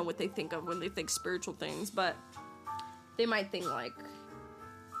 I don't know what they think of when they think spiritual things, but they might think like,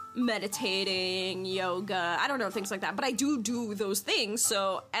 meditating, yoga, I don't know, things like that. But I do those things,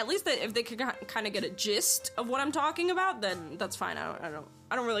 so at least that if they could kind of get a gist of what I'm talking about, then that's fine. I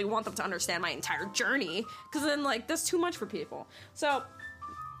don't really want them to understand my entire journey, because then, like, that's too much for people. So,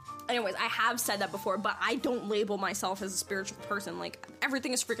 anyways, I have said that before, but I don't label myself as a spiritual person. Like,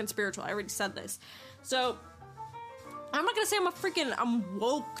 everything is freaking spiritual. I already said this. So, I'm not gonna say I'm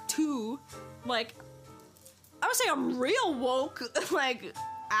woke too. Like, I would say I'm real woke, like,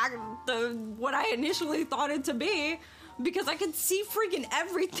 what I initially thought it to be, because I can see freaking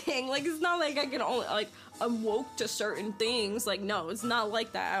everything. Like, it's not like I can only, like, I'm woke to certain things. Like, no, it's not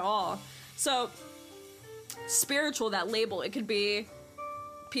like that at all. So, spiritual, that label, it could be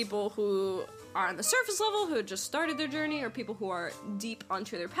people who are on the surface level, who just started their journey, or people who are deep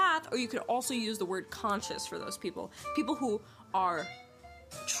onto their path, or you could also use the word conscious for those people. People who are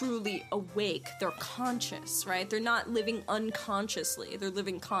truly awake, they're conscious, right? They're not living unconsciously, they're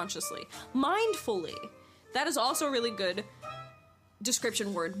living consciously. Mindfully. That is also a really good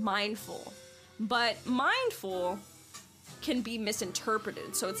description word, mindful. But mindful can be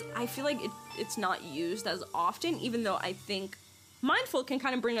misinterpreted, so I feel like it's not used as often, even though I think mindful can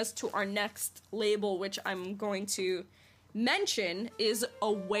kind of bring us to our next label, which I'm going to mention, is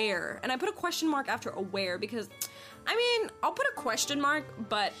aware. And I put a question mark after aware because, I mean, I'll put a question mark,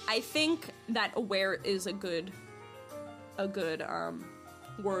 but I think that aware is a good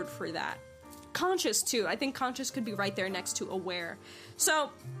word for that. Conscious, too. I think conscious could be right there next to aware.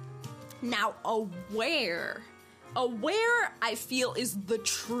 So, now, aware, I feel, is the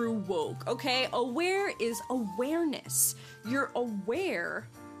true woke, okay? Aware is awareness. You're aware.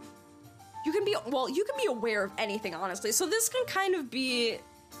 You can be aware of anything, honestly. So this can kind of be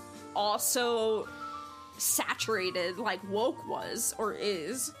also saturated like woke was or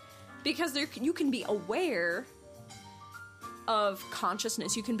is, because you can be aware of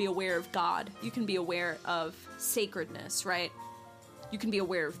consciousness. You can be aware of God. You can be aware of sacredness, right? You can be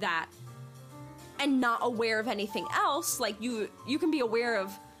aware of that. And not aware of anything else. Like, you can be aware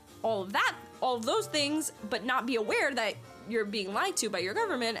of all of that, all of those things, but not be aware that you're being lied to by your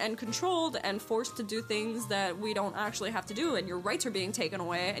government and controlled and forced to do things that we don't actually have to do, and your rights are being taken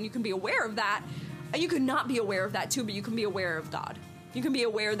away, and you can be aware of that. And you can not be aware of that too, but you can be aware of God. You can be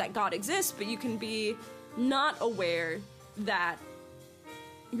aware that God exists, but you can be not aware that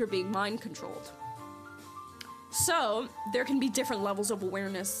you're being mind controlled. So, there can be different levels of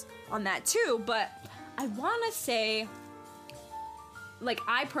awareness on that too, but I want to say, like,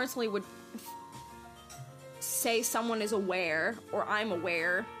 I personally would say someone is aware, or I'm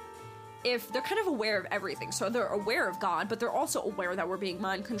aware, if they're kind of aware of everything. So they're aware of God, but they're also aware that we're being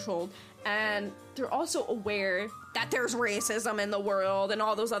mind controlled, and they're also aware that there's racism in the world and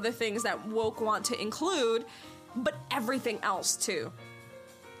all those other things that woke want to include, but everything else too.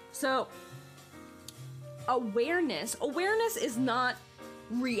 So awareness is not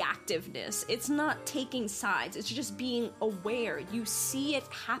reactiveness. It's not taking sides. It's just being aware. You see it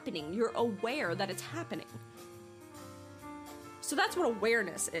happening. You're aware that it's happening. So that's what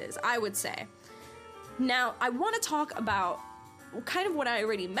awareness is, I would say. Now, I want to talk about kind of what I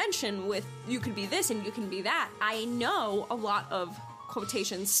already mentioned with you can be this and you can be that. I know a lot of,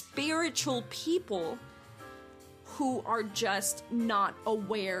 quotation, spiritual people who are just not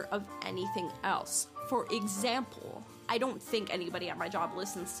aware of anything else. For example, I don't think anybody at my job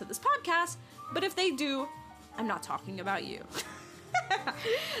listens to this podcast, but if they do, I'm not talking about you.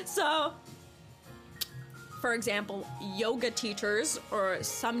 So, for example, yoga teachers, or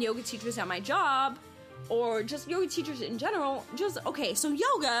some yoga teachers at my job, or just yoga teachers in general, so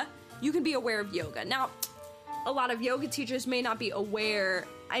yoga, you can be aware of yoga. Now, a lot of yoga teachers may not be aware.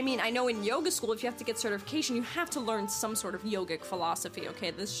 I mean, I know in yoga school, if you have to get certification, you have to learn some sort of yogic philosophy,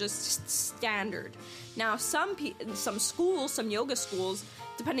 okay? That's just standard. Now, some schools, some yoga schools,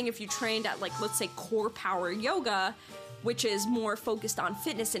 depending if you trained at, like, let's say core power yoga, which is more focused on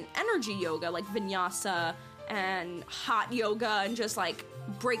fitness and energy yoga, like vinyasa and hot yoga and just, like,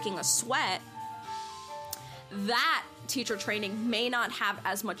 breaking a sweat, that teacher training may not have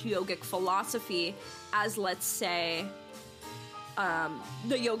as much yogic philosophy as, let's say,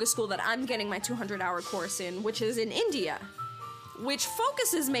 the yoga school that I'm getting my 200-hour course in, which is in India, which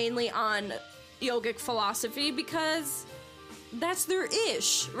focuses mainly on yogic philosophy because that's their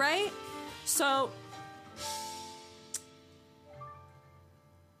ish, right? So,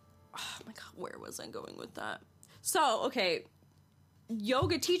 oh my god, where was I going with that? So, okay,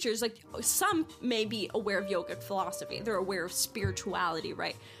 yoga teachers, like, some may be aware of yogic philosophy. They're aware of spirituality,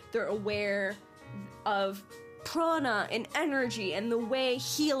 right? They're aware of prana and energy and the way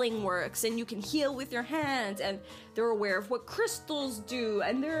healing works, and you can heal with your hands, and they're aware of what crystals do,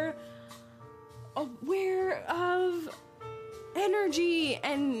 and they're aware of energy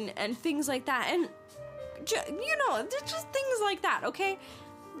and things like that, and you know, just things like that, okay?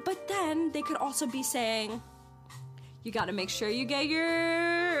 But then they could also be saying, you gotta make sure you get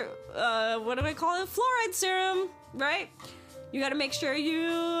your, what do I call it? Fluoride serum, right? You gotta make sure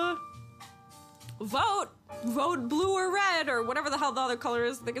you vote blue or red, or whatever the hell the other color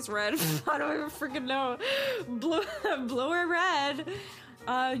is. I think it's red. I don't even freaking know. Blue or red.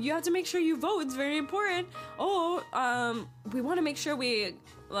 You have to make sure you vote. It's very important. We want to make sure we,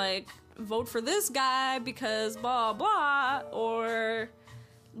 like, vote for this guy because blah, blah, or,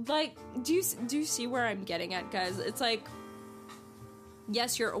 like, do you see where I'm getting at, guys? It's like,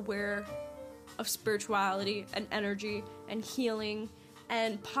 yes, you're aware of spirituality and energy and healing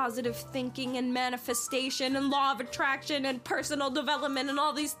and positive thinking and manifestation and law of attraction and personal development and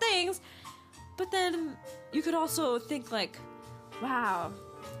all these things, but then you could also think like, wow,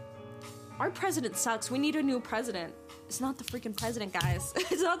 our president sucks, we need a new president. It's not the freaking president, guys.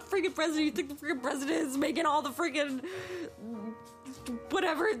 It's not the freaking president. You think the freaking president is making all the freaking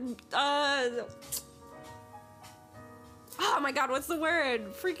whatever, oh my god, what's the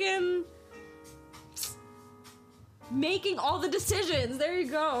word? Freaking making all the decisions. There you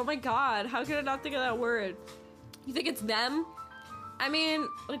go. Oh my god, how could I not think of that word? You think it's them? I mean,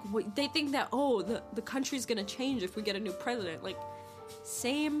 like, they think that, the country's gonna change if we get a new president. Like,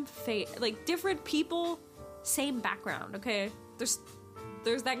 same fate. Like, different people, same background, okay? There's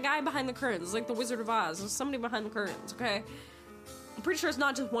that guy behind the curtains, like the Wizard of Oz. There's somebody behind the curtains, okay? I'm pretty sure it's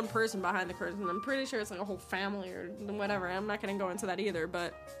not just one person behind the curtains. I'm pretty sure it's like a whole family or whatever. I'm not gonna go into that either,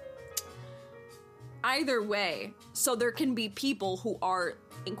 but either way, so there can be people who are,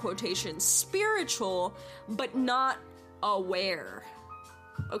 in quotations, spiritual, but not aware.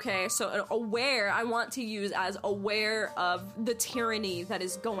 Okay, so aware, I want to use as aware of the tyranny that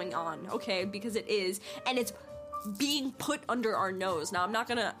is going on, okay? Because it is, and it's being put under our nose. Now,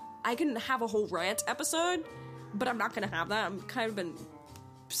 I can have a whole rant episode, but I'm not gonna have that. I'm kind of been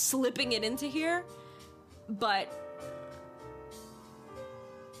slipping it into here, but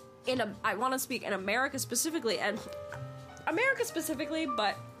I want to speak in America specifically,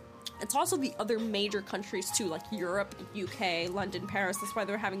 but it's also the other major countries too, like Europe, UK, London, Paris. That's why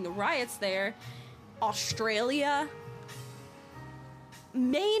they're having the riots there. Australia,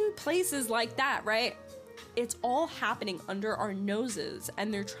 main places like that, right? It's all happening under our noses,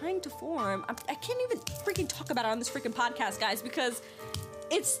 and they're trying to form. I can't even freaking talk about it on this freaking podcast, guys, because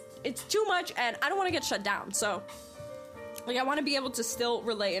it's too much, and I don't want to get shut down. So, like, I want to be able to still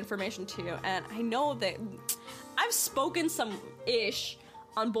relay information to you, and I know that I've spoken some ish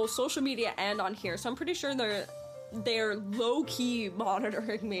on both social media and on here, so I'm pretty sure they're low-key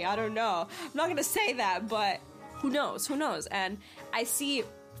monitoring me. I don't know. I'm not gonna say that, but who knows? And I see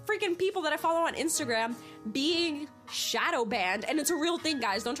freaking people that I follow on Instagram being shadow banned, and it's a real thing,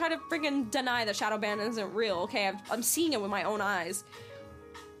 guys. Don't try to freaking deny that shadow ban isn't real, okay? I'm seeing it with my own eyes.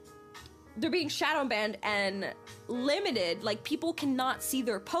 They're being shadow banned and limited, like, people cannot see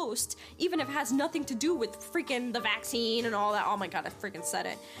their post, even if it has nothing to do with freaking the vaccine and all that. Oh my god, I freaking said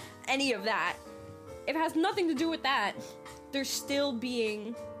it. Any of that. If it has nothing to do with that, they're still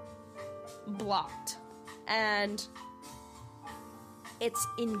being blocked. And it's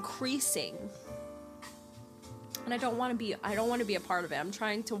increasing. And I don't want to be a part of it. I'm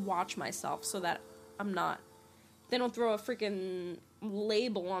trying to watch myself so that I'm not. They don't throw a freaking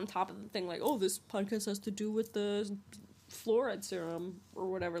label on top of the thing like, oh, this podcast has to do with the fluoride serum or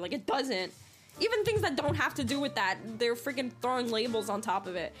whatever. Like, it doesn't. Even things that don't have to do with that, they're freaking throwing labels on top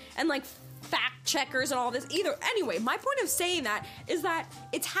of it. And, like, fact checkers and all this. Anyway, my point of saying that is that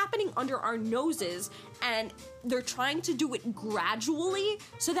it's happening under our noses, and they're trying to do it gradually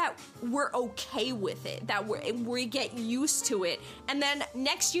so that we're okay with it, that we get used to it. And then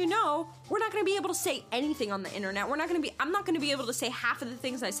next you know, we're not going to be able to say anything on the internet. I'm not going to be able to say half of the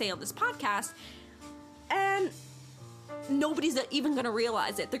things I say on this podcast. And nobody's even going to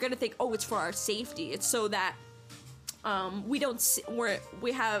realize it. They're going to think, oh, it's for our safety. It's so that we don't see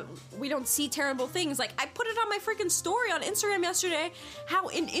terrible things. Like, I put it on my freaking story on Instagram yesterday, how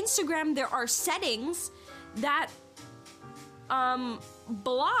in Instagram there are settings that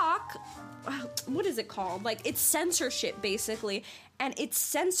block, what is it called? Like, it's censorship, basically, and it's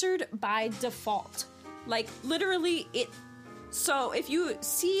censored by default. Like, literally, so if you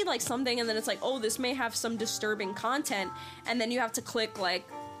see, like, something and then it's like, oh, this may have some disturbing content, and then you have to click, like,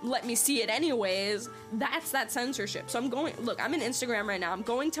 let me see it anyways, that's that censorship. So I'm in Instagram right now, I'm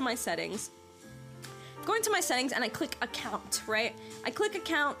going to my settings, going to my settings and I click account, right? I click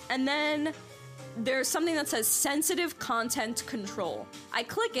account and then there's something that says sensitive content control. I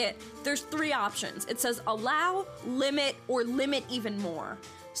click it, there's 3 options. It says allow, limit, or limit even more.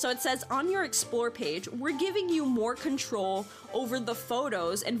 So it says on your explore page, we're giving you more control over the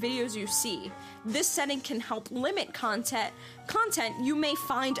photos and videos you see. This setting can help limit content you may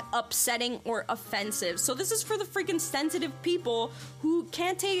find upsetting or offensive. So this is for the freaking sensitive people who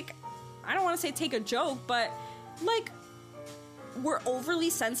can't take, I don't want to say take a joke, but like, we're overly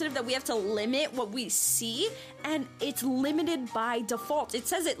sensitive that we have to limit what we see, and it's limited by default. It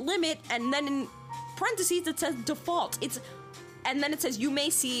says it limit, and then in parentheses it says default. And then it says you may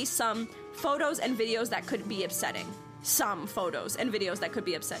see some photos and videos that could be upsetting. Some photos and videos that could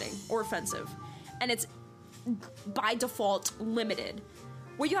be upsetting or offensive. And it's by default limited.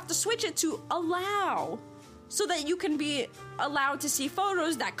 Where you have to switch it to allow, so that you can be allowed to see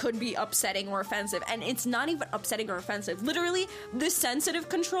photos that could be upsetting or offensive. And it's not even upsetting or offensive. Literally, this sensitive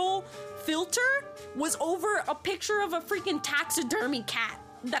control filter was over a picture of a freaking taxidermy cat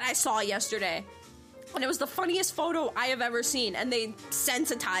that I saw yesterday. And it was the funniest photo I have ever seen. And they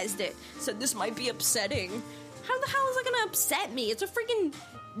sensitized it. Said this might be upsetting. How the hell is it gonna upset me? It's a freaking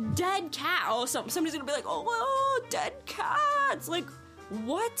dead cat. Oh, somebody's gonna be like, oh, dead cats. Like,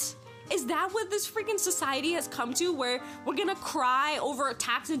 what? Is that what this freaking society has come to, where we're gonna cry over a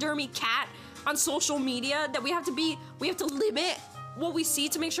taxidermy cat on social media, that we have to limit what we see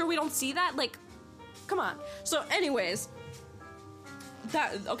to make sure we don't see that? Like, come on. So anyways,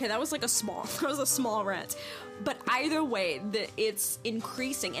 that was like a small rant. But either way, it's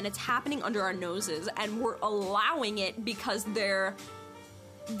increasing and it's happening under our noses, and we're allowing it because they're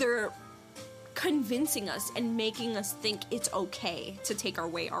convincing us and making us think it's okay to take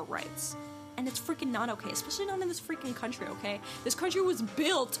away our rights. And it's freaking not okay, especially not in this freaking country, okay? This country was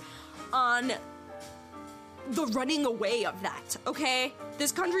built on the running away of that, okay?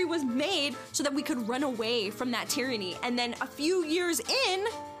 This country was made so that we could run away from that tyranny. And then a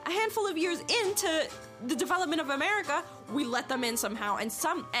handful of years into the development of America, we let them in somehow.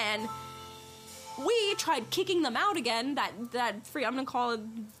 And we tried kicking them out again, I'm gonna call it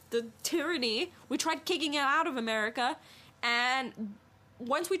the tyranny. We tried kicking it out of America, and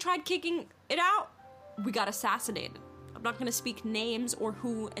once we tried kicking it out, we got assassinated. I'm not gonna speak names or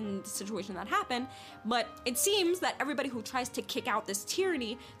who in the situation that happened, but it seems that everybody who tries to kick out this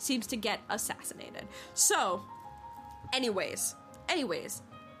tyranny seems to get assassinated. So, anyways,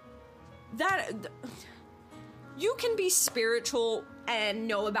 that you can be spiritual and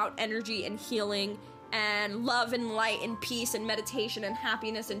know about energy and healing and love and light and peace and meditation and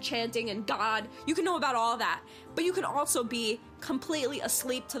happiness and chanting and God. You can know about all that. But you can also be completely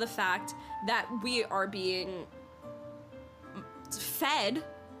asleep to the fact that we are being fed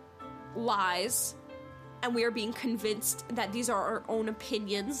lies, and we are being convinced that these are our own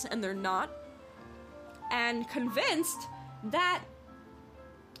opinions and they're not. And convinced that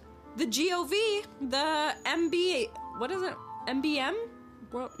the GOV, the MB, what is it? MBM?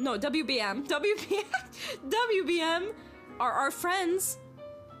 Well, no, WBM are our friends,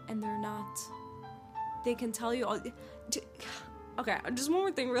 and they're not. They can tell you all. Okay, just one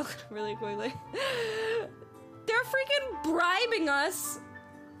more thing really quickly. They're freaking bribing us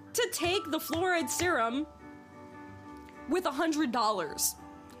to take the fluoride serum with $100.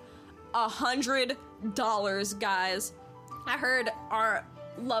 $100, guys. I heard our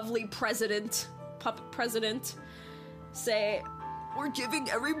lovely puppet president, say, we're giving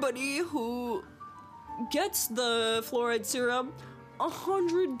everybody who gets the fluoride serum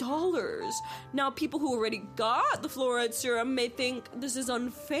 $100. Now, people who already got the fluoride serum may think this is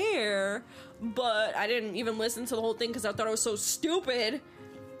unfair, but I didn't even listen to the whole thing because I thought it was so stupid.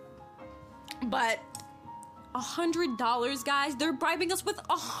 But $100, guys, they're bribing us with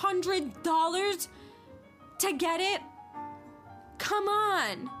 $100 to get it? Come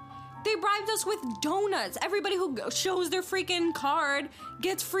on. They bribed us with donuts. Everybody who shows their freaking card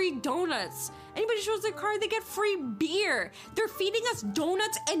gets free donuts. Anybody shows their card, they get free beer. They're feeding us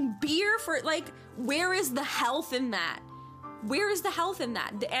donuts and beer for, like, where is the health in that? Where is the health in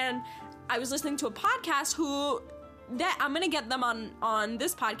that? And I was listening to a podcast I'm gonna get them on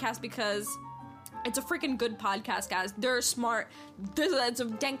this podcast because it's a freaking good podcast, guys. They're smart. It's a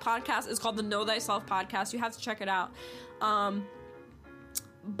dank podcast. It's called the Know Thyself Podcast. You have to check it out.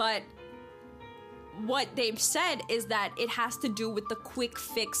 But what they've said is that it has to do with the quick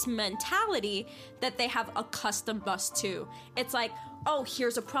fix mentality that they have accustomed us to. It's like, oh,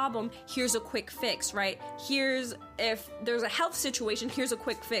 here's a problem, here's a quick fix, right? If there's a health situation, here's a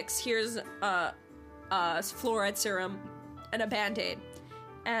quick fix. Here's fluoride serum and a Band-Aid.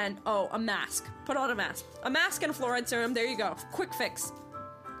 and, oh, a mask. Put on a mask. A mask and a fluoride serum, there you go. Quick fix.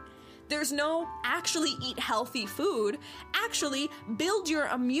 There's no actually eat healthy food. Actually build your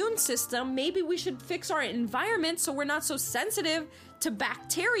immune system. Maybe we should fix our environment so we're not so sensitive to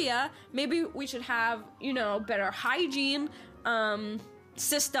bacteria. Maybe we should have, better hygiene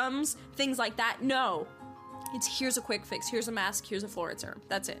systems, things like that. No. It's here's a quick fix. Here's a mask. Here's a fluoride serum.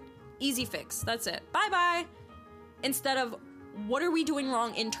 That's it. Easy fix. That's it. Bye-bye. Instead of, what are we doing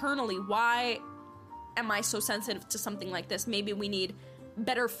wrong internally? Why am I so sensitive to something like this? Maybe we need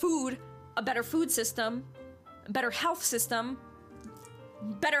better food, a better food system, a better health system,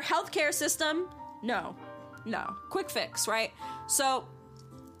 better healthcare system. No. Quick fix, right? So,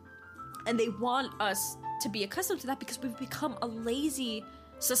 and they want us to be accustomed to that because we've become a lazy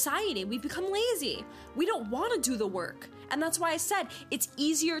society. We've become lazy. We don't want to do the work. And that's why I said it's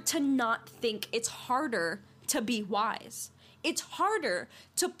easier to not think. It's harder to be wise. It's harder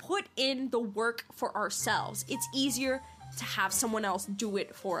to put in the work for ourselves. It's easier to have someone else do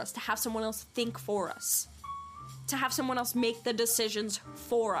it for us, to have someone else think for us, to have someone else make the decisions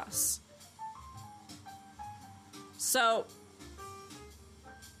for us. So,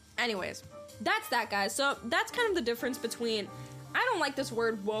 anyways, that's that, guys. So, that's kind of the difference between, I don't like this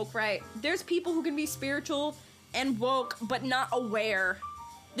word woke, right? There's people who can be spiritual and woke, but not aware.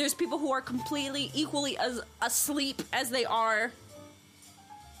 There's people who are completely, equally as asleep as they are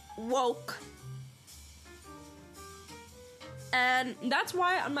woke. And that's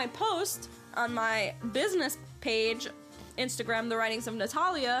why on my post, on my business page, Instagram, The Writings of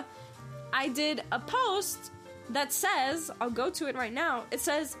Natalia, I did a post that says, I'll go to it right now, it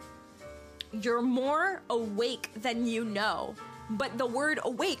says, you're more awake than you know. But the word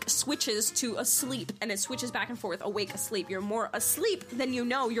awake switches to asleep, and it switches back and forth, awake, asleep. You're more asleep than you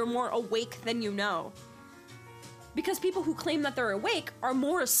know. You're more awake than you know. Because people who claim that they're awake are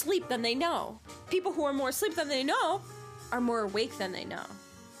more asleep than they know. People who are more asleep than they know are more awake than they know.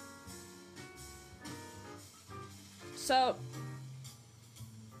 So,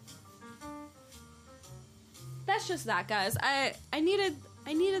 that's just that, guys. I needed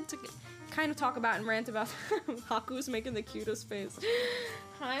to kind of talk about and rant about Haku's making the cutest face.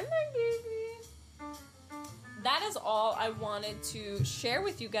 Hi, my baby. That is all I wanted to share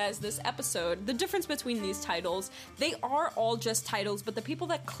with you guys this episode. The difference between these titles, they are all just titles, but the people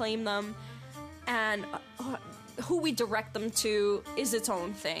that claim them and who we direct them to is its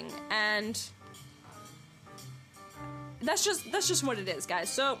own thing. And that's just what it is,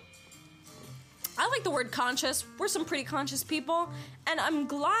 guys. So, I like the word conscious. We're some pretty conscious people, and I'm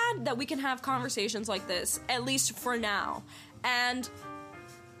glad that we can have conversations like this, at least for now. And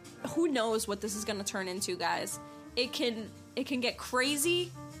who knows what this is going to turn into, guys. It can get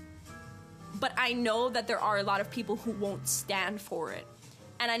crazy, but I know that there are a lot of people who won't stand for it.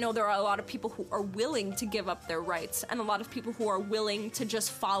 And I know there are a lot of people who are willing to give up their rights, and a lot of people who are willing to just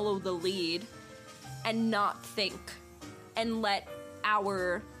follow the lead and not think, and let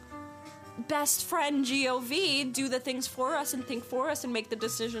our best friend GOV do the things for us and think for us and make the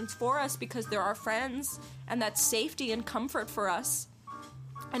decisions for us because they're our friends and that's safety and comfort for us.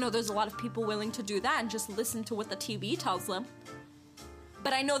 I know there's a lot of people willing to do that and just listen to what the TV tells them.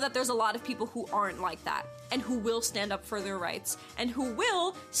 But I know that there's a lot of people who aren't like that and who will stand up for their rights and who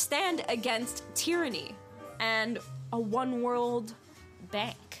will stand against tyranny and a one world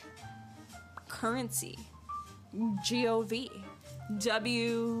bank, currency, GOV.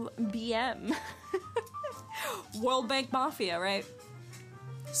 WBM. World Bank Mafia, right?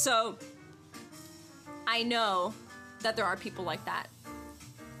 So, I know that there are people like that.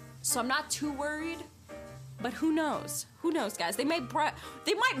 So I'm not too worried, but who knows? Who knows, guys? They might bribe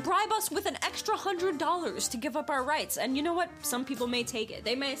us with an extra $100 to give up our rights. And you know what? Some people may take it.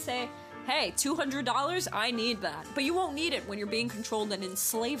 They may say, hey, $200? I need that. But you won't need it when you're being controlled and in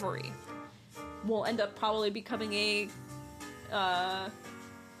slavery. We'll end up probably becoming a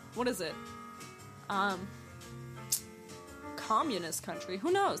what is it? Communist country.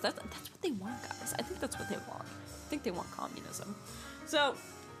 Who knows? That's what they want, guys. I think that's what they want. I think they want communism. So,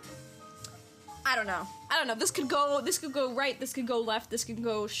 I don't know. This could go right, this could go left, this could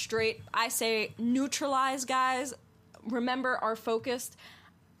go straight. I say neutralize, guys. Remember our focus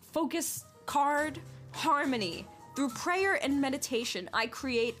card, harmony. Through prayer and meditation, I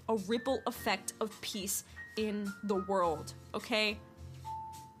create a ripple effect of peace in the world, okay?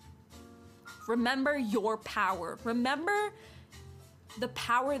 Remember your power. Remember the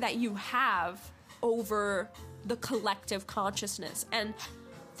power that you have over the collective consciousness. And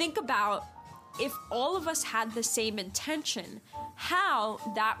think about if all of us had the same intention, how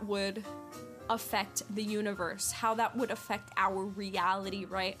that would affect the universe, how that would affect our reality,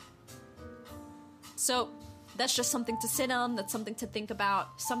 right? So that's just something to sit on, that's something to think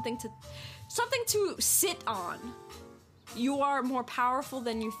about, something to sit on. You are more powerful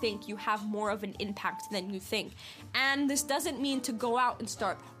than you think. You have more of an impact than you think. And this doesn't mean to go out and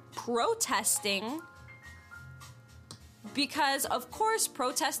start protesting, because of course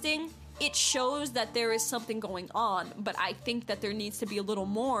protesting, it shows that there is something going on, but I think that there needs to be a little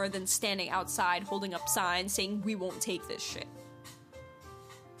more than standing outside holding up signs saying we won't take this shit.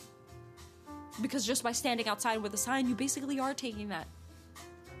 Because just by standing outside with a sign, you basically are taking that.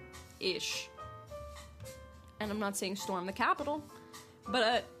 Ish. And I'm not saying storm the Capitol,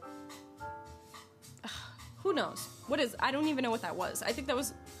 but who knows? I don't even know what that was. I think that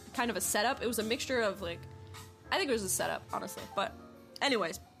was kind of a setup. It was a mixture of I think it was a setup, honestly. But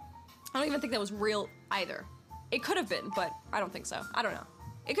anyways, I don't even think that was real either. It could have been, but I don't think so. I don't know.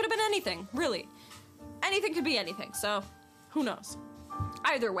 It could have been anything, really. Anything could be anything, so who knows?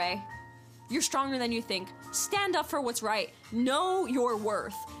 Either way, you're stronger than you think. Stand up for what's right. Know your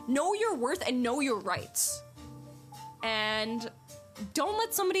worth. Know your worth and know your rights. And don't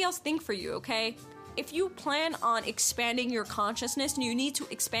let somebody else think for you, okay? If you plan on expanding your consciousness, you need to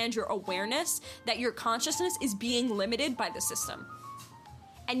expand your awareness that your consciousness is being limited by the system.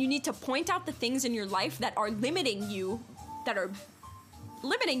 And you need to point out the things in your life that are limiting you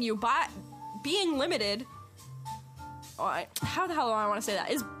by being limited. How the hell do I want to say that?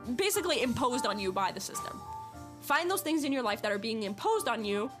 Is basically imposed on you by the system. Find those things in your life that are being imposed on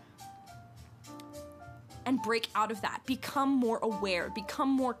you and break out of that. Become more aware. Become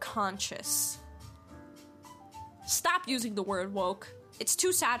more conscious. Stop using the word woke. It's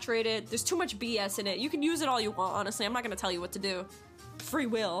too saturated. There's too much BS in it. You can use it all you want, honestly. I'm not going to tell you what to do. Free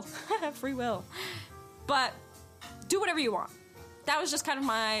will. Free will. But do whatever you want. That was just kind of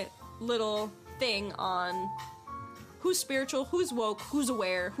my little thing on who's spiritual, who's woke, who's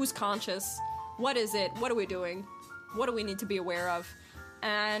aware, who's conscious, what is it, what are we doing, what do we need to be aware of,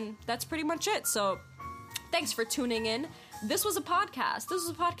 and that's pretty much it. So thanks for tuning in. This was a podcast. This was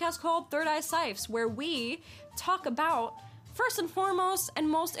a podcast called Third Eye Cyphs, where we talk about, first and foremost, and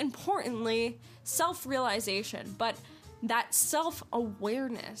most importantly, self-realization, but that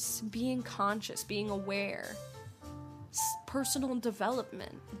self-awareness, being conscious, being aware, personal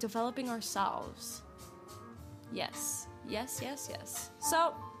development, developing ourselves. Yes.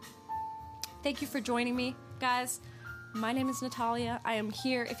 So, thank you for joining me, guys. My name is Natalia. I am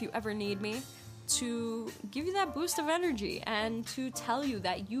here if you ever need me to give you that boost of energy and to tell you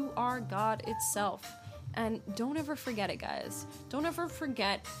that you are God itself. And don't ever forget it, guys. Don't ever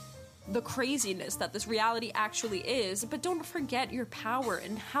forget the craziness that this reality actually is, but don't forget your power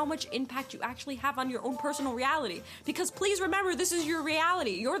and how much impact you actually have on your own personal reality. Because please remember, this is your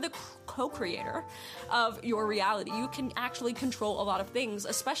reality. You're the co-creator of your reality. You can actually control a lot of things,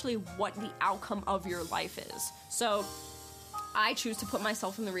 especially what the outcome of your life is. So I choose to put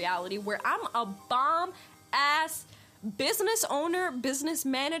myself in the reality where I'm a bomb-ass business owner, business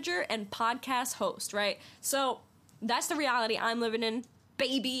manager, and podcast host, right? So that's the reality I'm living in,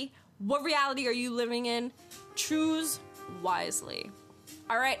 baby. What reality are you living in? Choose wisely.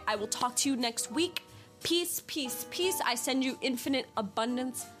 All right, I will talk to you next week. Peace, peace, peace. I send you infinite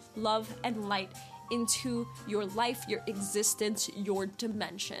abundance, love, and light into your life, your existence, your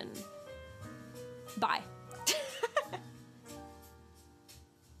dimension. Bye.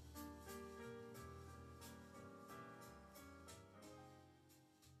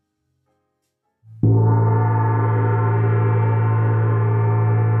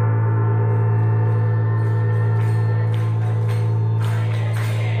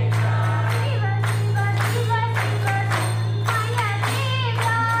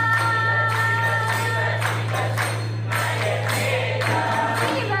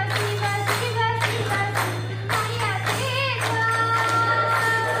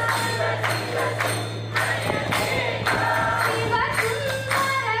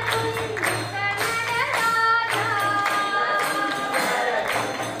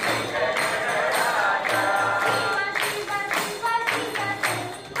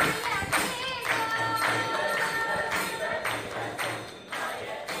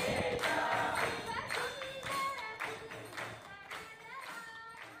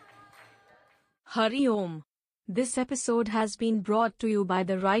 Hari Om. This episode has been brought to you by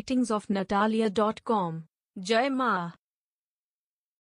the writings of Natalia.com. Jai Ma.